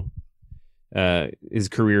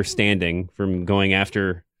career standing from going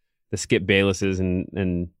after the Skip Baylesses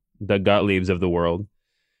and Doug Gottliebs of the world.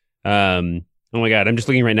 Oh my God, I'm just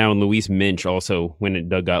looking right now, and Luis Minch also went at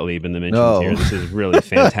Doug Gottlieb in the mentions here. This is really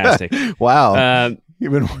fantastic. Wow.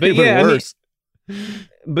 Even worse.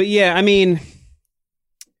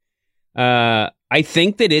 I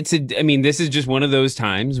think that this is just one of those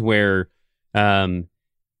times where, and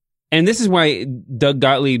this is why Doug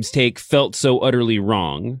Gottlieb's take felt so utterly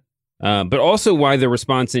wrong, but also why the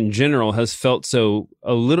response in general has felt so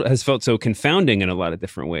confounding in a lot of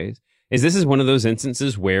different ways, is this is one of those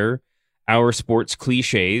instances where our sports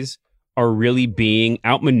cliches are really being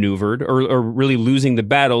outmaneuvered or really losing the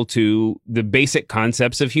battle to the basic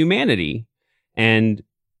concepts of humanity. And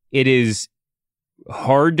it is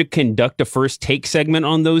hard to conduct a first take segment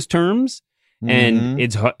on those terms. And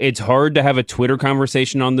it's hard to have a Twitter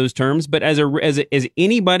conversation on those terms. But as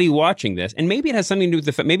anybody watching this, and maybe it has something to do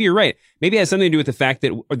with maybe you're right. Maybe it has something to do with the fact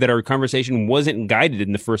that our conversation wasn't guided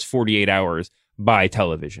in the first 48 hours by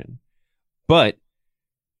television. But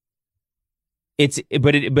it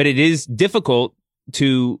is difficult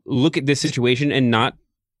to look at this situation and not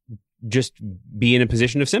just be in a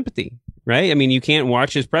position of sympathy, right? I mean, you can't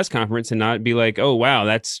watch his press conference and not be like, oh, wow,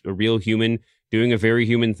 that's a real human doing a very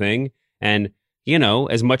human thing. And,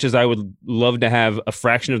 as much as I would love to have a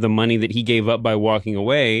fraction of the money that he gave up by walking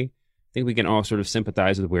away, I think we can all sort of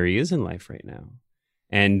sympathize with where he is in life right now.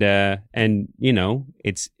 And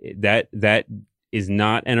it's that is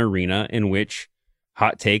not an arena in which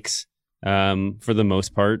hot takes, for the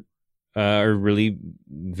most part, are really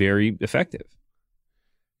very effective.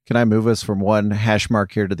 Can I move us from one hash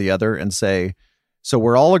mark here to the other and say, so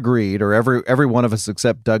we're all agreed, or every one of us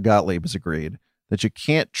except Doug Gottlieb has agreed, that you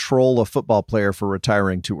can't troll a football player for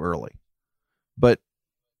retiring too early. But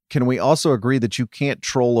can we also agree that you can't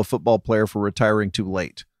troll a football player for retiring too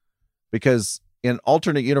late? Because in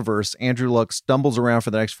alternate universe, Andrew Luck stumbles around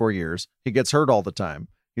for the next 4 years. He gets hurt all the time.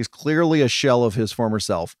 He's clearly a shell of his former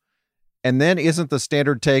self. And then isn't the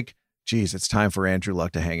standard take, geez, it's time for Andrew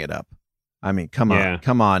Luck to hang it up. I mean, come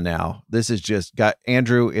on now. This is just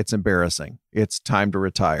Andrew. It's embarrassing. It's time to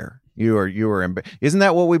retire. You are. Isn't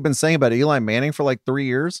that what we've been saying about Eli Manning for like 3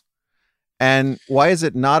 years? And why is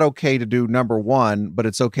it not okay to do number one, but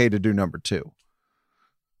it's okay to do number two?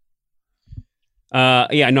 I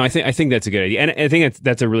think that's a good idea. And I think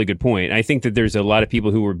that's a really good point. I think that there's a lot of people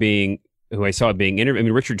who I saw being interviewed. I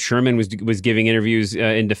mean, Richard Sherman was giving interviews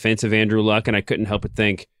in defense of Andrew Luck, and I couldn't help but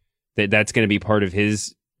think that that's going to be part of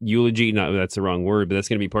his eulogy. Not that's the wrong word, but that's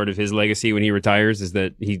going to be part of his legacy when he retires, is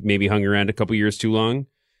that he maybe hung around a couple years too long.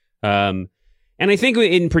 And I think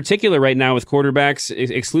in particular right now with quarterbacks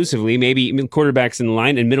exclusively, maybe quarterbacks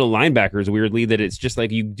and middle linebackers, weirdly, that it's just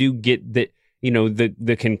like you do get that,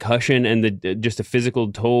 the concussion and the just a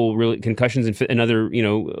physical toll, really concussions and other,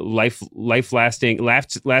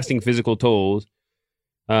 lasting physical tolls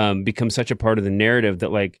become such a part of the narrative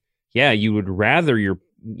that, like, yeah, you would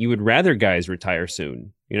rather guys retire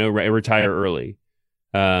soon, retire early,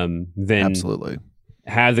 than absolutely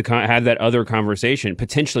have that other conversation,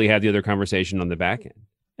 potentially have the other conversation on the back end.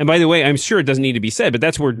 And by the way, I'm sure it doesn't need to be said, but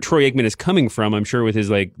that's where Troy Aikman is coming from, I'm sure, with his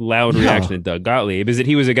like loud reaction to Doug Gottlieb, is that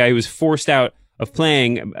he was a guy who was forced out of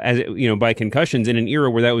playing by concussions in an era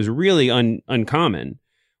where that was really uncommon,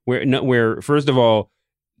 where first of all,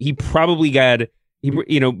 he probably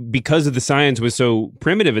because of the science was so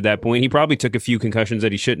primitive at that point, he probably took a few concussions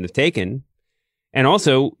that he shouldn't have taken. And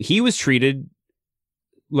also he was treated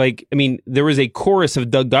there was a chorus of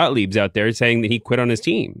Doug Gottliebs out there saying that he quit on his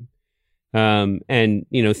team. And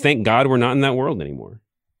thank God we're not in that world anymore.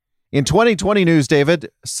 In 2020 news, David,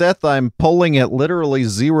 Seth, I'm polling at literally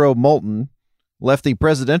zero molten, left the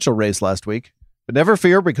presidential race last week, but never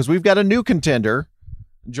fear, because we've got a new contender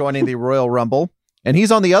joining the Royal Rumble, and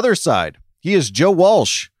he's on the other side. He is Joe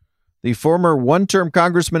Walsh, the former one-term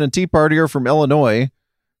congressman and Tea Partier from Illinois,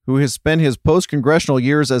 who has spent his post-congressional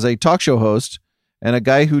years as a talk show host and a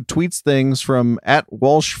guy who tweets things from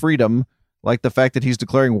 @WalshFreedom, like the fact that he's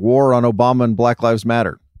declaring war on Obama and Black Lives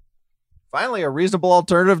Matter. Finally, a reasonable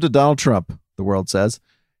alternative to Donald Trump, the world says.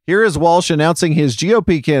 Here is Walsh announcing his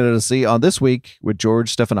GOP candidacy on This Week with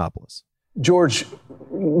George Stephanopoulos. George,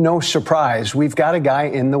 no surprise, we've got a guy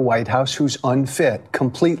in the White House who's unfit,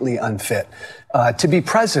 completely unfit, to be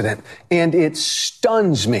president. And it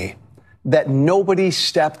stuns me that nobody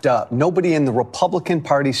stepped up. Nobody in the Republican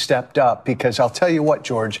Party stepped up, because I'll tell you what,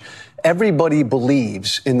 George, everybody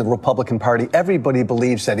believes in the Republican Party. Everybody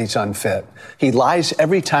believes that he's unfit. He lies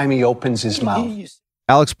every time he opens his mouth.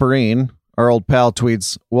 Alex Perrine, our old pal,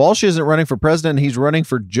 tweets, Walsh isn't running for president. He's running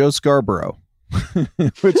for Joe Scarborough,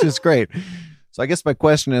 which is great. So I guess my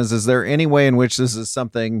question is there any way in which this is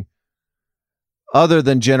something other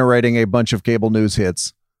than generating a bunch of cable news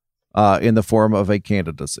hits in the form of a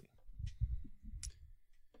candidacy?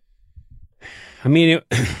 I mean,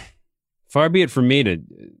 far be it from me to,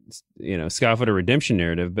 scoff at a redemption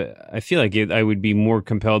narrative, but I feel like I would be more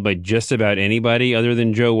compelled by just about anybody other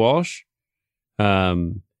than Joe Walsh. I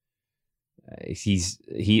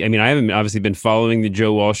haven't obviously been following the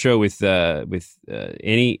Joe Walsh show with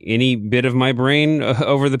any bit of my brain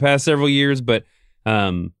over the past several years, but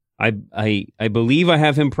I believe I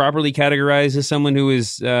have him properly categorized as someone who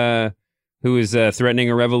is threatening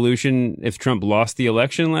a revolution if Trump lost the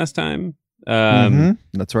election last time.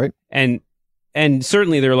 That's right. And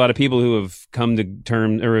certainly there are a lot of people who have come to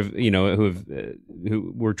terms, or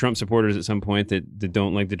who were Trump supporters at some point that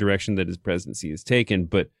don't like the direction that his presidency has taken.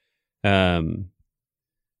 But it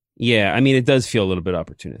does feel a little bit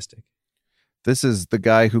opportunistic. This is the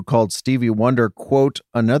guy who called Stevie Wonder, quote,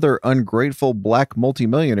 another ungrateful black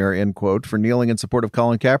multimillionaire, end quote, for kneeling in support of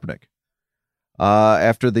Colin Kaepernick.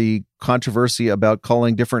 After the controversy about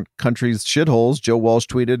calling different countries shitholes, Joe Walsh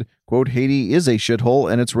tweeted, quote, Haiti is a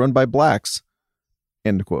shithole and it's run by blacks,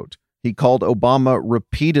 end quote. He called Obama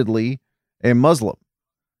repeatedly a Muslim.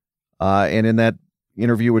 And in that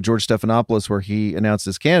interview with George Stephanopoulos, where he announced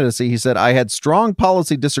his candidacy, he said, I had strong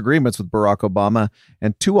policy disagreements with Barack Obama,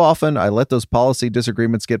 and too often I let those policy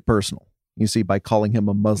disagreements get personal. You see, by calling him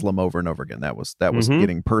a Muslim over and over again, that was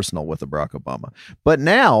getting personal with Barack Obama. But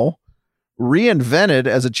now, reinvented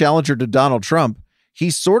as a challenger to Donald Trump, he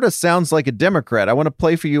sort of sounds like a Democrat. I want to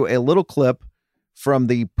play for you a little clip from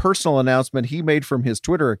the personal announcement he made from his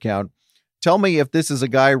Twitter account. Tell me if this is a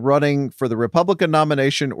guy running for the Republican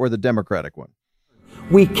nomination or the Democratic one.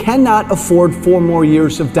 We cannot afford 4 more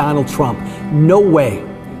years of Donald Trump. No way.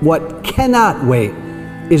 What cannot wait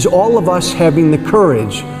is all of us having the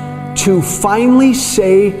courage to finally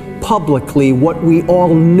say publicly what we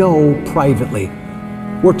all know privately.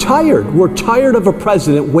 We're tired. We're tired of a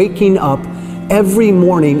president waking up every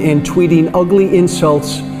morning and tweeting ugly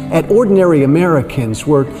insults at ordinary Americans.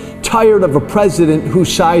 We're tired of a president who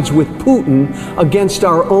sides with Putin against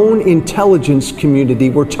our own intelligence community.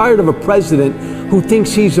 We're tired of a president who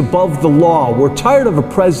thinks he's above the law. We're tired of a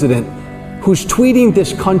president who's tweeting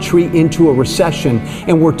this country into a recession.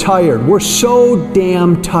 And we're tired. We're so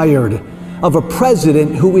damn tired of a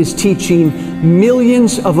president who is teaching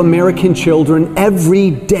millions of American children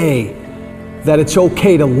every day that it's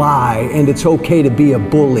okay to lie and it's okay to be a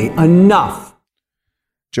bully. Enough.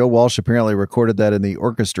 Joe Walsh apparently recorded that in the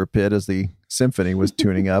orchestra pit as the symphony was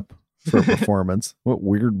tuning up for a performance. What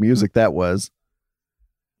weird music that was.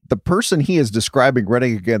 The person he is describing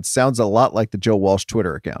running against sounds a lot like the Joe Walsh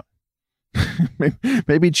Twitter account.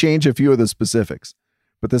 Maybe change a few of the specifics.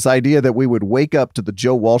 But this idea that we would wake up to the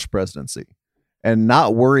Joe Walsh presidency and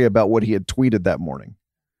not worry about what he had tweeted that morning.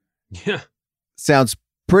 Yeah. Sounds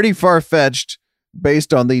pretty far-fetched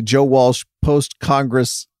based on the Joe Walsh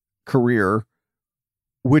post-Congress career,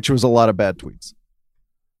 which was a lot of bad tweets.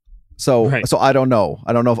 So I don't know.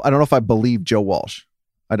 I don't know if I believe Joe Walsh.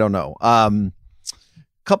 I don't know.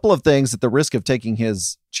 Couple of things at the risk of taking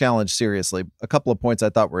his challenge seriously. A couple of points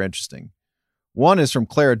I thought were interesting. One is from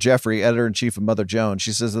Clara Jeffrey, editor-in-chief of Mother Jones.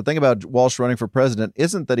 She says, the thing about Walsh running for president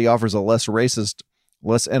isn't that he offers a less racist,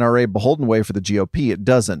 less NRA beholden way for the GOP. It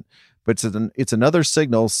doesn't. But it's another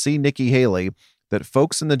signal, see Nikki Haley, that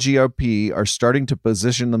folks in the GOP are starting to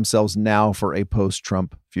position themselves now for a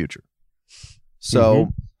post-Trump future.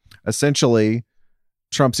 So essentially,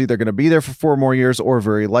 Trump's either going to be there for 4 more years or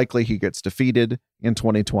very likely he gets defeated in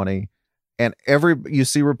 2020. And you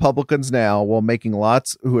see Republicans now,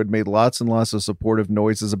 who had made lots and lots of supportive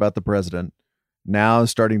noises about the president, now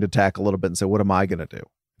starting to tack a little bit and say, what am I going to do in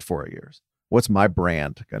 4 years? What's my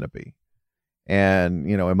brand going to be? And,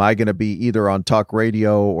 am I going to be either on talk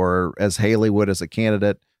radio or, as Haley would as a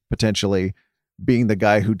candidate, potentially being the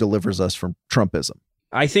guy who delivers us from Trumpism?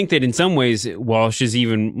 I think that in some ways, Walsh is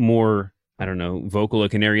even more, I don't know, vocal, a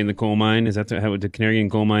canary in the coal mine. Is that how the canary in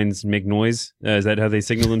coal mines make noise? Is that how they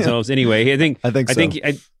signal themselves? Anyway, I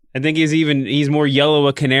think he's more yellow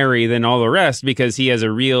a canary than all the rest because he has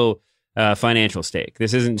a real financial stake.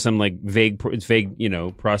 This isn't some like vague,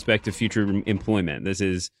 prospect of future employment. This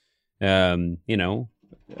is,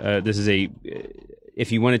 this is if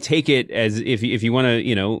you want to take it as if you want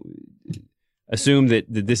to, assume that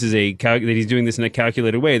this is that he's doing this in a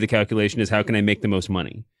calculated way. The calculation is, how can I make the most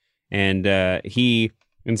money? And he,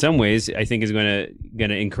 in some ways, I think is going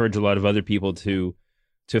to encourage a lot of other people to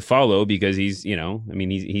follow, because he's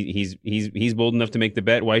bold enough to make the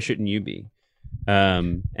bet. Why shouldn't you be?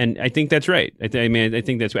 And I think that's right. I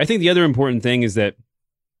think that's right. I think the other important thing is that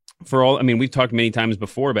we've talked many times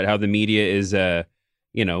before about how the media is,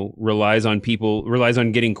 relies on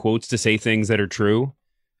getting quotes to say things that are true.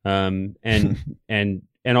 And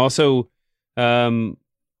also, I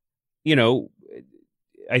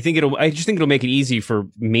just think it'll make it easy for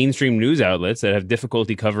mainstream news outlets that have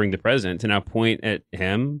difficulty covering the president to now point at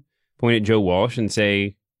Joe Walsh and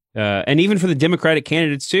say, and even for the Democratic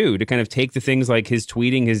candidates too, to kind of take the things like his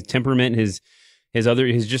tweeting, his temperament, his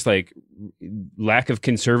just like lack of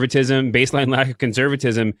conservatism, baseline lack of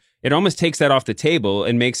conservatism. It almost takes that off the table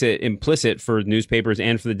and makes it implicit for newspapers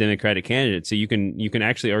and for the Democratic candidates. So you can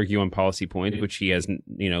actually argue on policy points, which he has,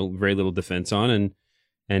 very little defense on.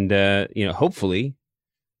 And hopefully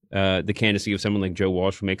the candidacy of someone like Joe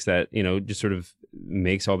Walsh makes that, just sort of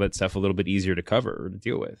makes all that stuff a little bit easier to cover or to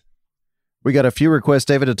deal with. We got a few requests,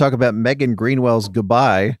 David, to talk about Megan Greenwell's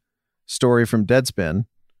goodbye story from Deadspin.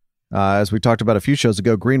 As we talked about a few shows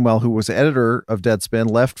ago, Greenwell, who was editor of Deadspin,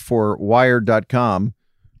 left for Wired.com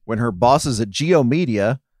when her bosses at Geo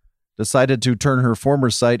Media decided to turn her former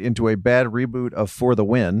site into a bad reboot of For the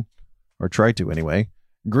Win, or try to anyway.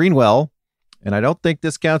 Greenwell, and I don't think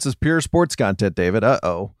this counts as pure sports content, David,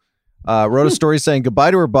 wrote a story saying goodbye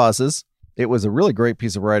to her bosses. It was a really great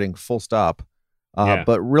piece of writing, full stop.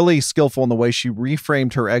 But really skillful in the way she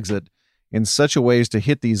reframed her exit in such a way as to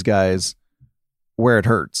hit these guys where it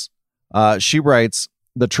hurts. She writes,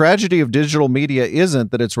 "The tragedy of digital media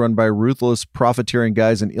isn't that it's run by ruthless, profiteering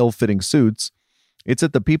guys in ill-fitting suits. It's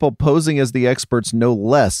that the people posing as the experts know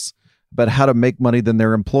less about how to make money than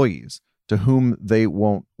their employees, to whom they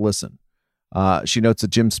won't listen." She notes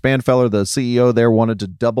that Jim Spanfeller, the CEO there, wanted to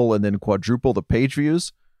double and then quadruple the page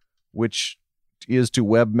views, which is to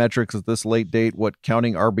web metrics at this late date what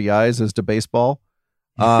counting RBIs is to baseball.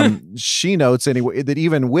 She notes anyway that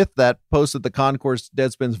even with that, post at the Concourse,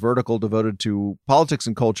 Deadspin's vertical devoted to politics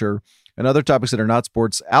and culture and other topics that are not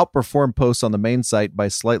sports outperform posts on the main site by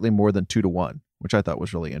slightly more than 2-1, which I thought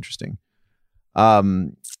was really interesting.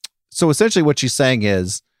 So essentially what she's saying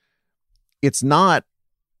is, it's not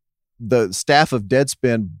the staff of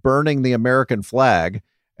Deadspin burning the American flag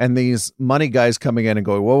and these money guys coming in and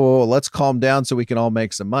going, whoa, let's calm down so we can all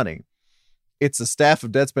make some money. It's the staff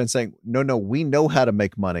of Deadspin saying, no, we know how to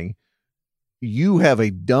make money. You have a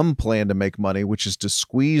dumb plan to make money, which is to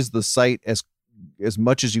squeeze the site as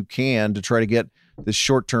much as you can to try to get this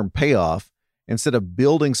short-term payoff instead of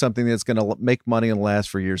building something that's going to make money and last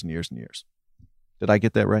for years and years and years. Did I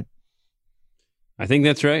get that right? I think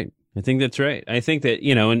that's right. I think that,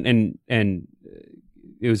 and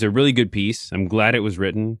it was a really good piece. I'm glad it was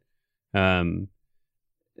written.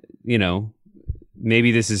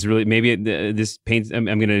 Maybe this is really, this paints, I'm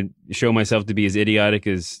going to show myself to be as idiotic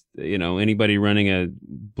as, anybody running a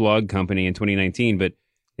blog company in 2019, but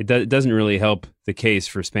it doesn't really help the case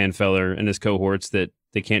for Spanfeller and his cohorts that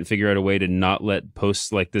they can't figure out a way to not let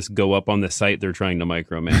posts like this go up on the site they're trying to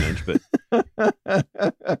micromanage. But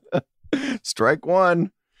Strike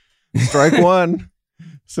one.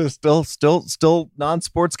 So still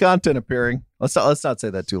non-sports content appearing. Let's not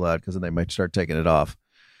say that too loud, because then they might start taking it off.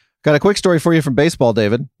 Got a quick story for you from baseball,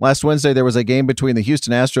 David. Last Wednesday, there was a game between the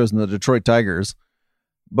Houston Astros and the Detroit Tigers.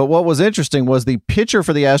 But what was interesting was the pitcher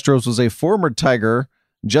for the Astros was a former Tiger,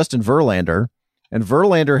 Justin Verlander. And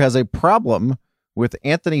Verlander has a problem with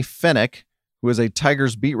Anthony Fennick, who is a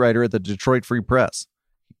Tigers beat writer at the Detroit Free Press.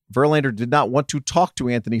 Verlander did not want to talk to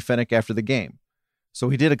Anthony Fennick after the game. So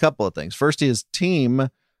he did a couple of things. First, his team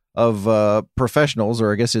of professionals,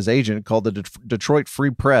 or I guess his agent, called the Detroit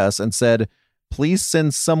Free Press and said, "Please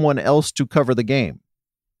send someone else to cover the game."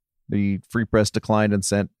 The Free Press declined and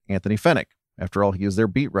sent Anthony Fennick. After all, he is their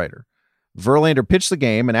beat writer. Verlander pitched the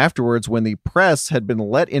game, and afterwards, when the press had been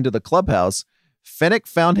let into the clubhouse, Fennick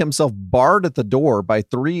found himself barred at the door by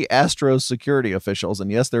 3 Astros security officials. And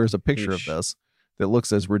yes, there is a picture of this that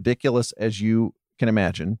looks as ridiculous as you can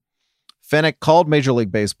imagine. Fennick called Major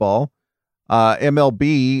League Baseball.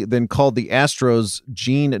 MLB then called the Astros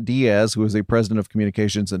Gene Diaz, who was the president of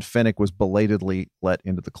communications, and Fennick was belatedly let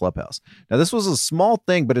into the clubhouse. Now, this was a small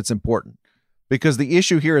thing, but it's important because the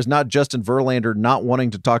issue here is not Justin Verlander not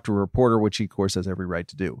wanting to talk to a reporter, which he, of course, has every right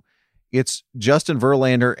to do. It's Justin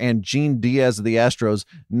Verlander and Gene Diaz of the Astros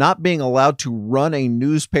not being allowed to run a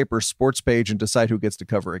newspaper sports page and decide who gets to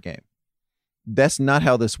cover a game. That's not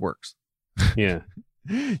how this works. Yeah.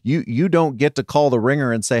 You don't get to call the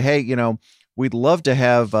Ringer and say, hey, we'd love to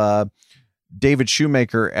have David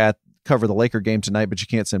Shoemaker cover the Laker game tonight, but you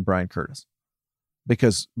can't send Brian Curtis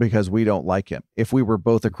because we don't like him. If we were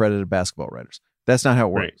both accredited basketball writers, that's not how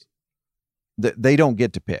it works. Right. They don't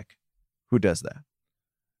get to pick who does that.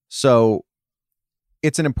 So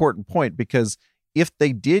it's an important point, because if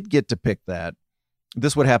they did get to pick that,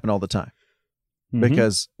 this would happen all the time.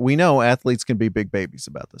 Because we know athletes can be big babies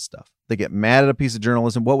about this stuff. They get mad at a piece of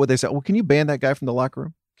journalism. What would they say? Well, can you ban that guy from the locker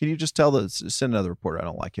room? Can you just send another reporter, I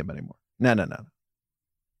don't like him anymore? No.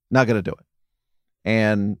 Not going to do it.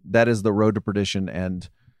 And that is the road to perdition. And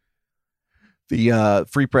the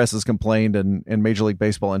Free Press has complained, and Major League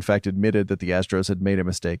Baseball, in fact, admitted that the Astros had made a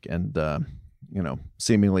mistake and,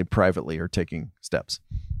 seemingly privately are taking steps.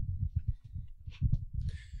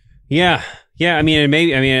 Yeah. I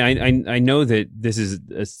mean, I know that this is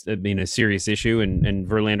a serious issue, and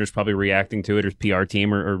Verlander's probably reacting to it, or his PR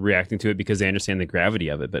team are reacting to it because they understand the gravity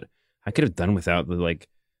of it. But I could have done without the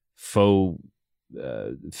faux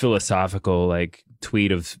philosophical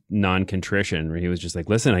tweet of non-contrition where he was just like,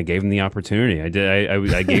 listen, I gave him the opportunity. I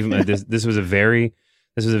gave him this was a very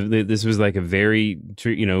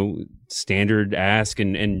standard ask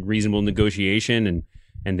and reasonable negotiation,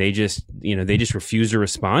 and they just refuse to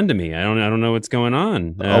respond to me. I don't know what's going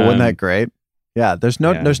on. Wasn't that great? Yeah, there's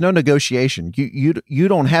no negotiation. You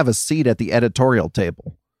don't have a seat at the editorial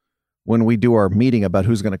table when we do our meeting about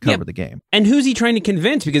who's going to cover the game. And who's he trying to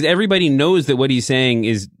convince? Because everybody knows that what he's saying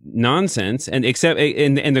is nonsense, and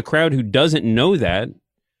the crowd who doesn't know that,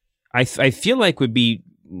 I feel like would be,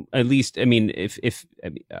 at least, I mean, if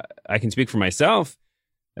I can speak for myself,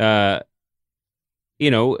 I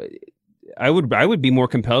would be more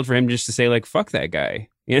compelled for him just to say fuck that guy.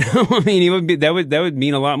 I mean, that would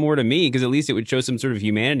mean a lot more to me, because at least it would show some sort of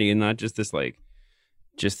humanity and not just this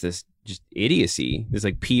idiocy, this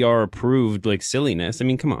PR approved silliness. I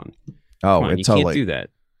mean, come on. You can't do that.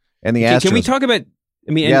 And the Astros, can we talk about?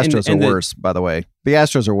 I mean, the Astros are worse. By the way, the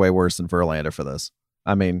Astros are way worse than Verlander for this.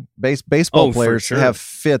 I mean, baseball players have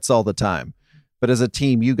fits all the time, but as a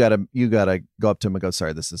team, you gotta go up to him and go,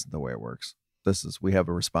 sorry, this isn't the way it works. We have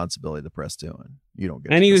a responsibility, the press too, and you don't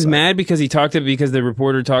get. And he was mad because because the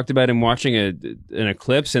reporter talked about him watching an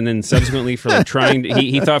eclipse, and then subsequently for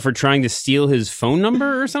he thought for trying to steal his phone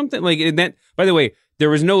number or something that. By the way,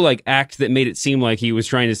 there was no act that made it seem like he was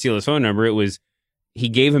trying to steal his phone number. It was, he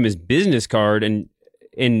gave him his business card, and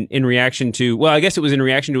in reaction to, well, I guess it was in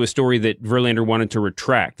reaction to a story that Verlander wanted to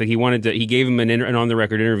retract. He gave him an on the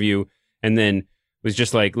record interview, and then was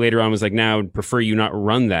just later on was now I'd prefer you not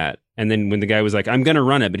run that. And then when the guy was like, I'm going to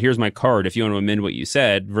run it, but here's my card if you want to amend what you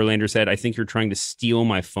said, Verlander said, I think you're trying to steal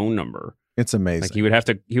my phone number. It's amazing. He would have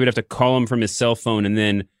to call him from his cell phone, and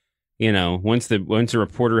then, once the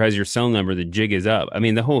reporter has your cell number, the jig is up. I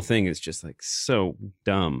mean, the whole thing is just so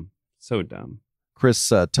dumb. So dumb.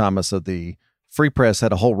 Chris Thomas of the Free Press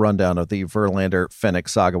had a whole rundown of the Verlander-Fenech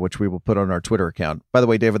saga, which we will put on our Twitter account. By the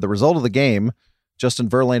way, David, the result of the game, Justin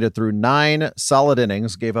Verlander threw 9 solid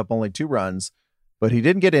innings, gave up only 2 runs, but he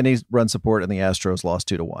didn't get any run support, and the Astros lost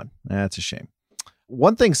 2-1. That's a shame.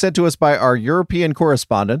 One thing said to us by our European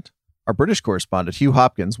correspondent, our British correspondent, Hugh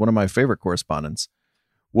Hopkins, one of my favorite correspondents,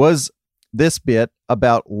 was this bit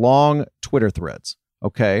about long Twitter threads.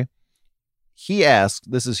 Okay. He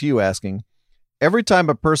asked, this is Hugh asking, every time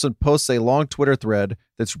a person posts a long Twitter thread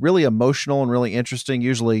that's really emotional and really interesting,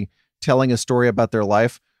 usually telling a story about their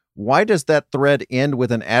life, why does that thread end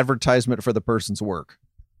with an advertisement for the person's work?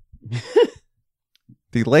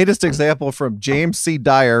 The latest example from James C.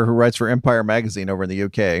 Dyer, who writes for Empire Magazine over in the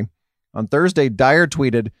UK. On Thursday, Dyer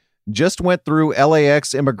tweeted, just went through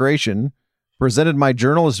LAX immigration, presented my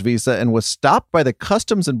journalist visa, and was stopped by the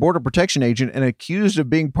Customs and Border Protection agent and accused of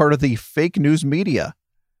being part of the fake news media.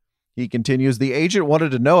 He continues, the agent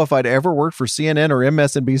wanted to know if I'd ever worked for CNN or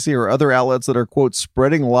MSNBC or other outlets that are, quote,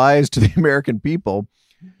 spreading lies to the American people.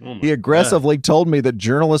 He aggressively told me that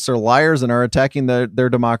journalists are liars and are attacking their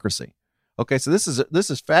democracy. Okay, so this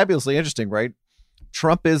is fabulously interesting, right?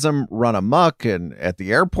 Trumpism run amok, and at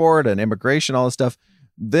the airport and immigration, all this stuff.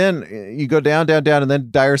 Then you go down, and then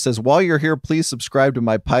Dyer says, while you're here, please subscribe to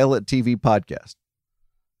my Pilot TV podcast.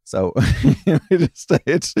 So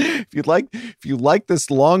if you like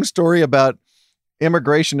this long story about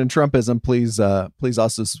immigration and Trumpism, please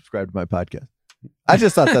also subscribe to my podcast. I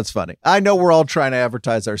just thought that's funny. I know we're all trying to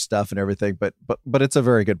advertise our stuff and everything, but it's a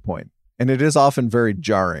very good point. And it is often very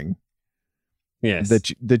jarring. Yes.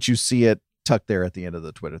 That you see it tucked there at the end of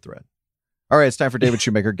the Twitter thread. All right, it's time for David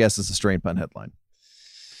Shoemaker guesses a strain pun headline.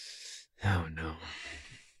 Oh, no.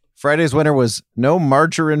 Friday's winner was No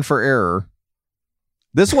Margarine for Error.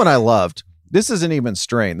 This one I loved. This isn't even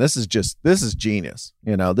strain. This is genius.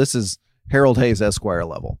 This is Harold Hayes Esquire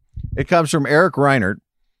level. It comes from Eric Reinert,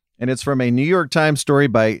 and it's from a New York Times story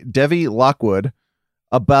by Devi Lockwood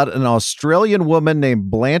about an Australian woman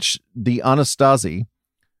named Blanche D'Anastasi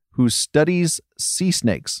who studies sea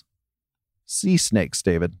snakes. Sea snakes,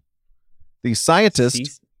 David. The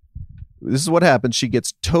scientist, this is what happens. She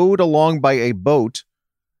gets towed along by a boat.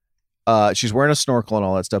 She's wearing a snorkel and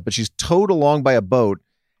all that stuff, but she's towed along by a boat,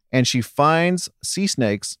 and she finds sea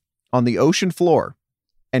snakes on the ocean floor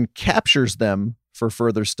and captures them for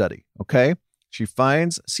further study. Okay? She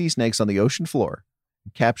finds sea snakes on the ocean floor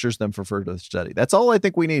and captures them for further study. That's all I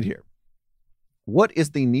think we need here. What is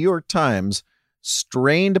the New York Times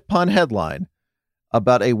strained pun headline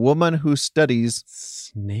about a woman who studies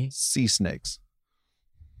sea snakes?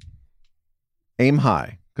 Aim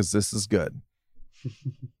high, because this is good.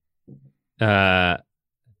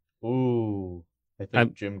 Ooh, I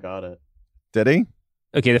think Jim got it. Did he?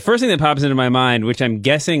 Okay, the first thing that pops into my mind, which I'm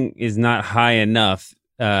guessing is not high enough,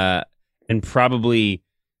 and probably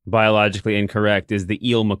biologically incorrect, is the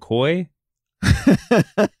eel McCoy.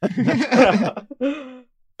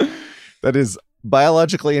 That is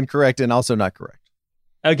biologically incorrect and also not correct.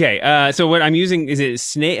 Okay, so what I'm using is it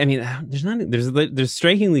snake. I mean, there's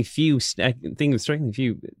strikingly few. I think of strikingly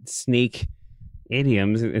few snake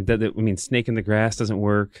idioms. Snake in the grass doesn't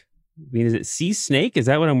work. I mean, is it sea snake? Is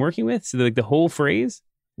that what I'm working with? So the whole phrase?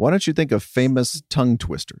 Why don't you think of famous tongue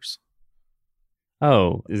twisters?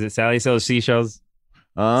 Oh, is it Sally sells seashells?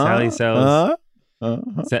 Sally sells.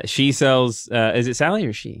 She sells. Is it Sally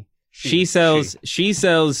or she? She sells sea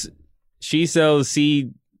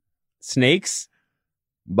snakes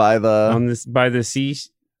by the sea.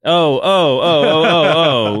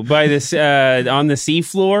 Oh! By this on the sea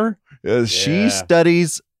floor. She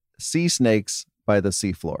studies sea snakes by the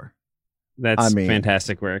sea floor. That's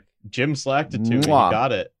fantastic work. Jim slacked it too. You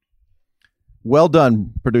got it. Well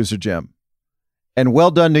done, producer Jim. And well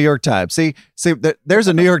done, New York Times. See, there's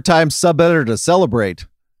a New York Times sub-editor to celebrate.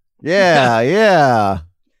 Yeah.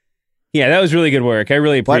 Yeah, that was really good work. I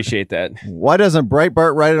really appreciate that. Why doesn't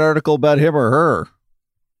Breitbart write an article about him or her?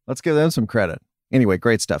 Let's give them some credit. Anyway,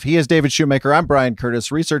 great stuff. He is David Shoemaker. I'm Brian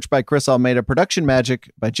Curtis. Research by Chris Almeida. Production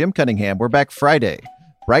magic by Jim Cunningham. We're back Friday,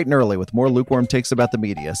 bright and early, with more lukewarm takes about the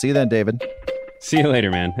media. See you then, David. See you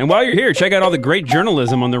later, man. And while you're here, check out all the great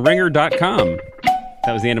journalism on theringer.com.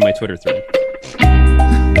 That was the end of my Twitter thread.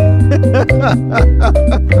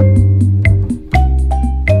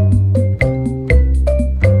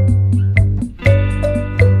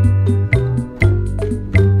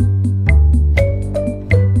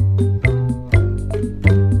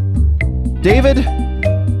 David?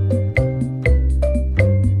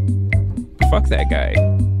 Fuck that guy.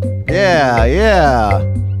 Yeah.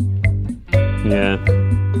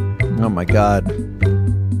 Oh my God.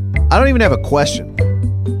 I don't even have a question.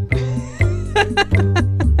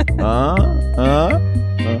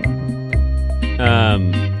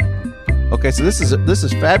 Okay, so this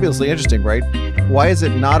is fabulously interesting, right? Why is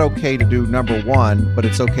it not okay to do number one, but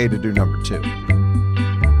it's okay to do number two?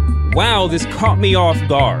 Wow, this caught me off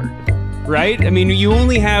guard. Right? I mean, you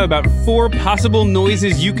only have about 4 possible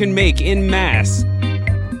noises you can make in mass.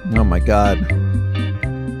 Oh my God.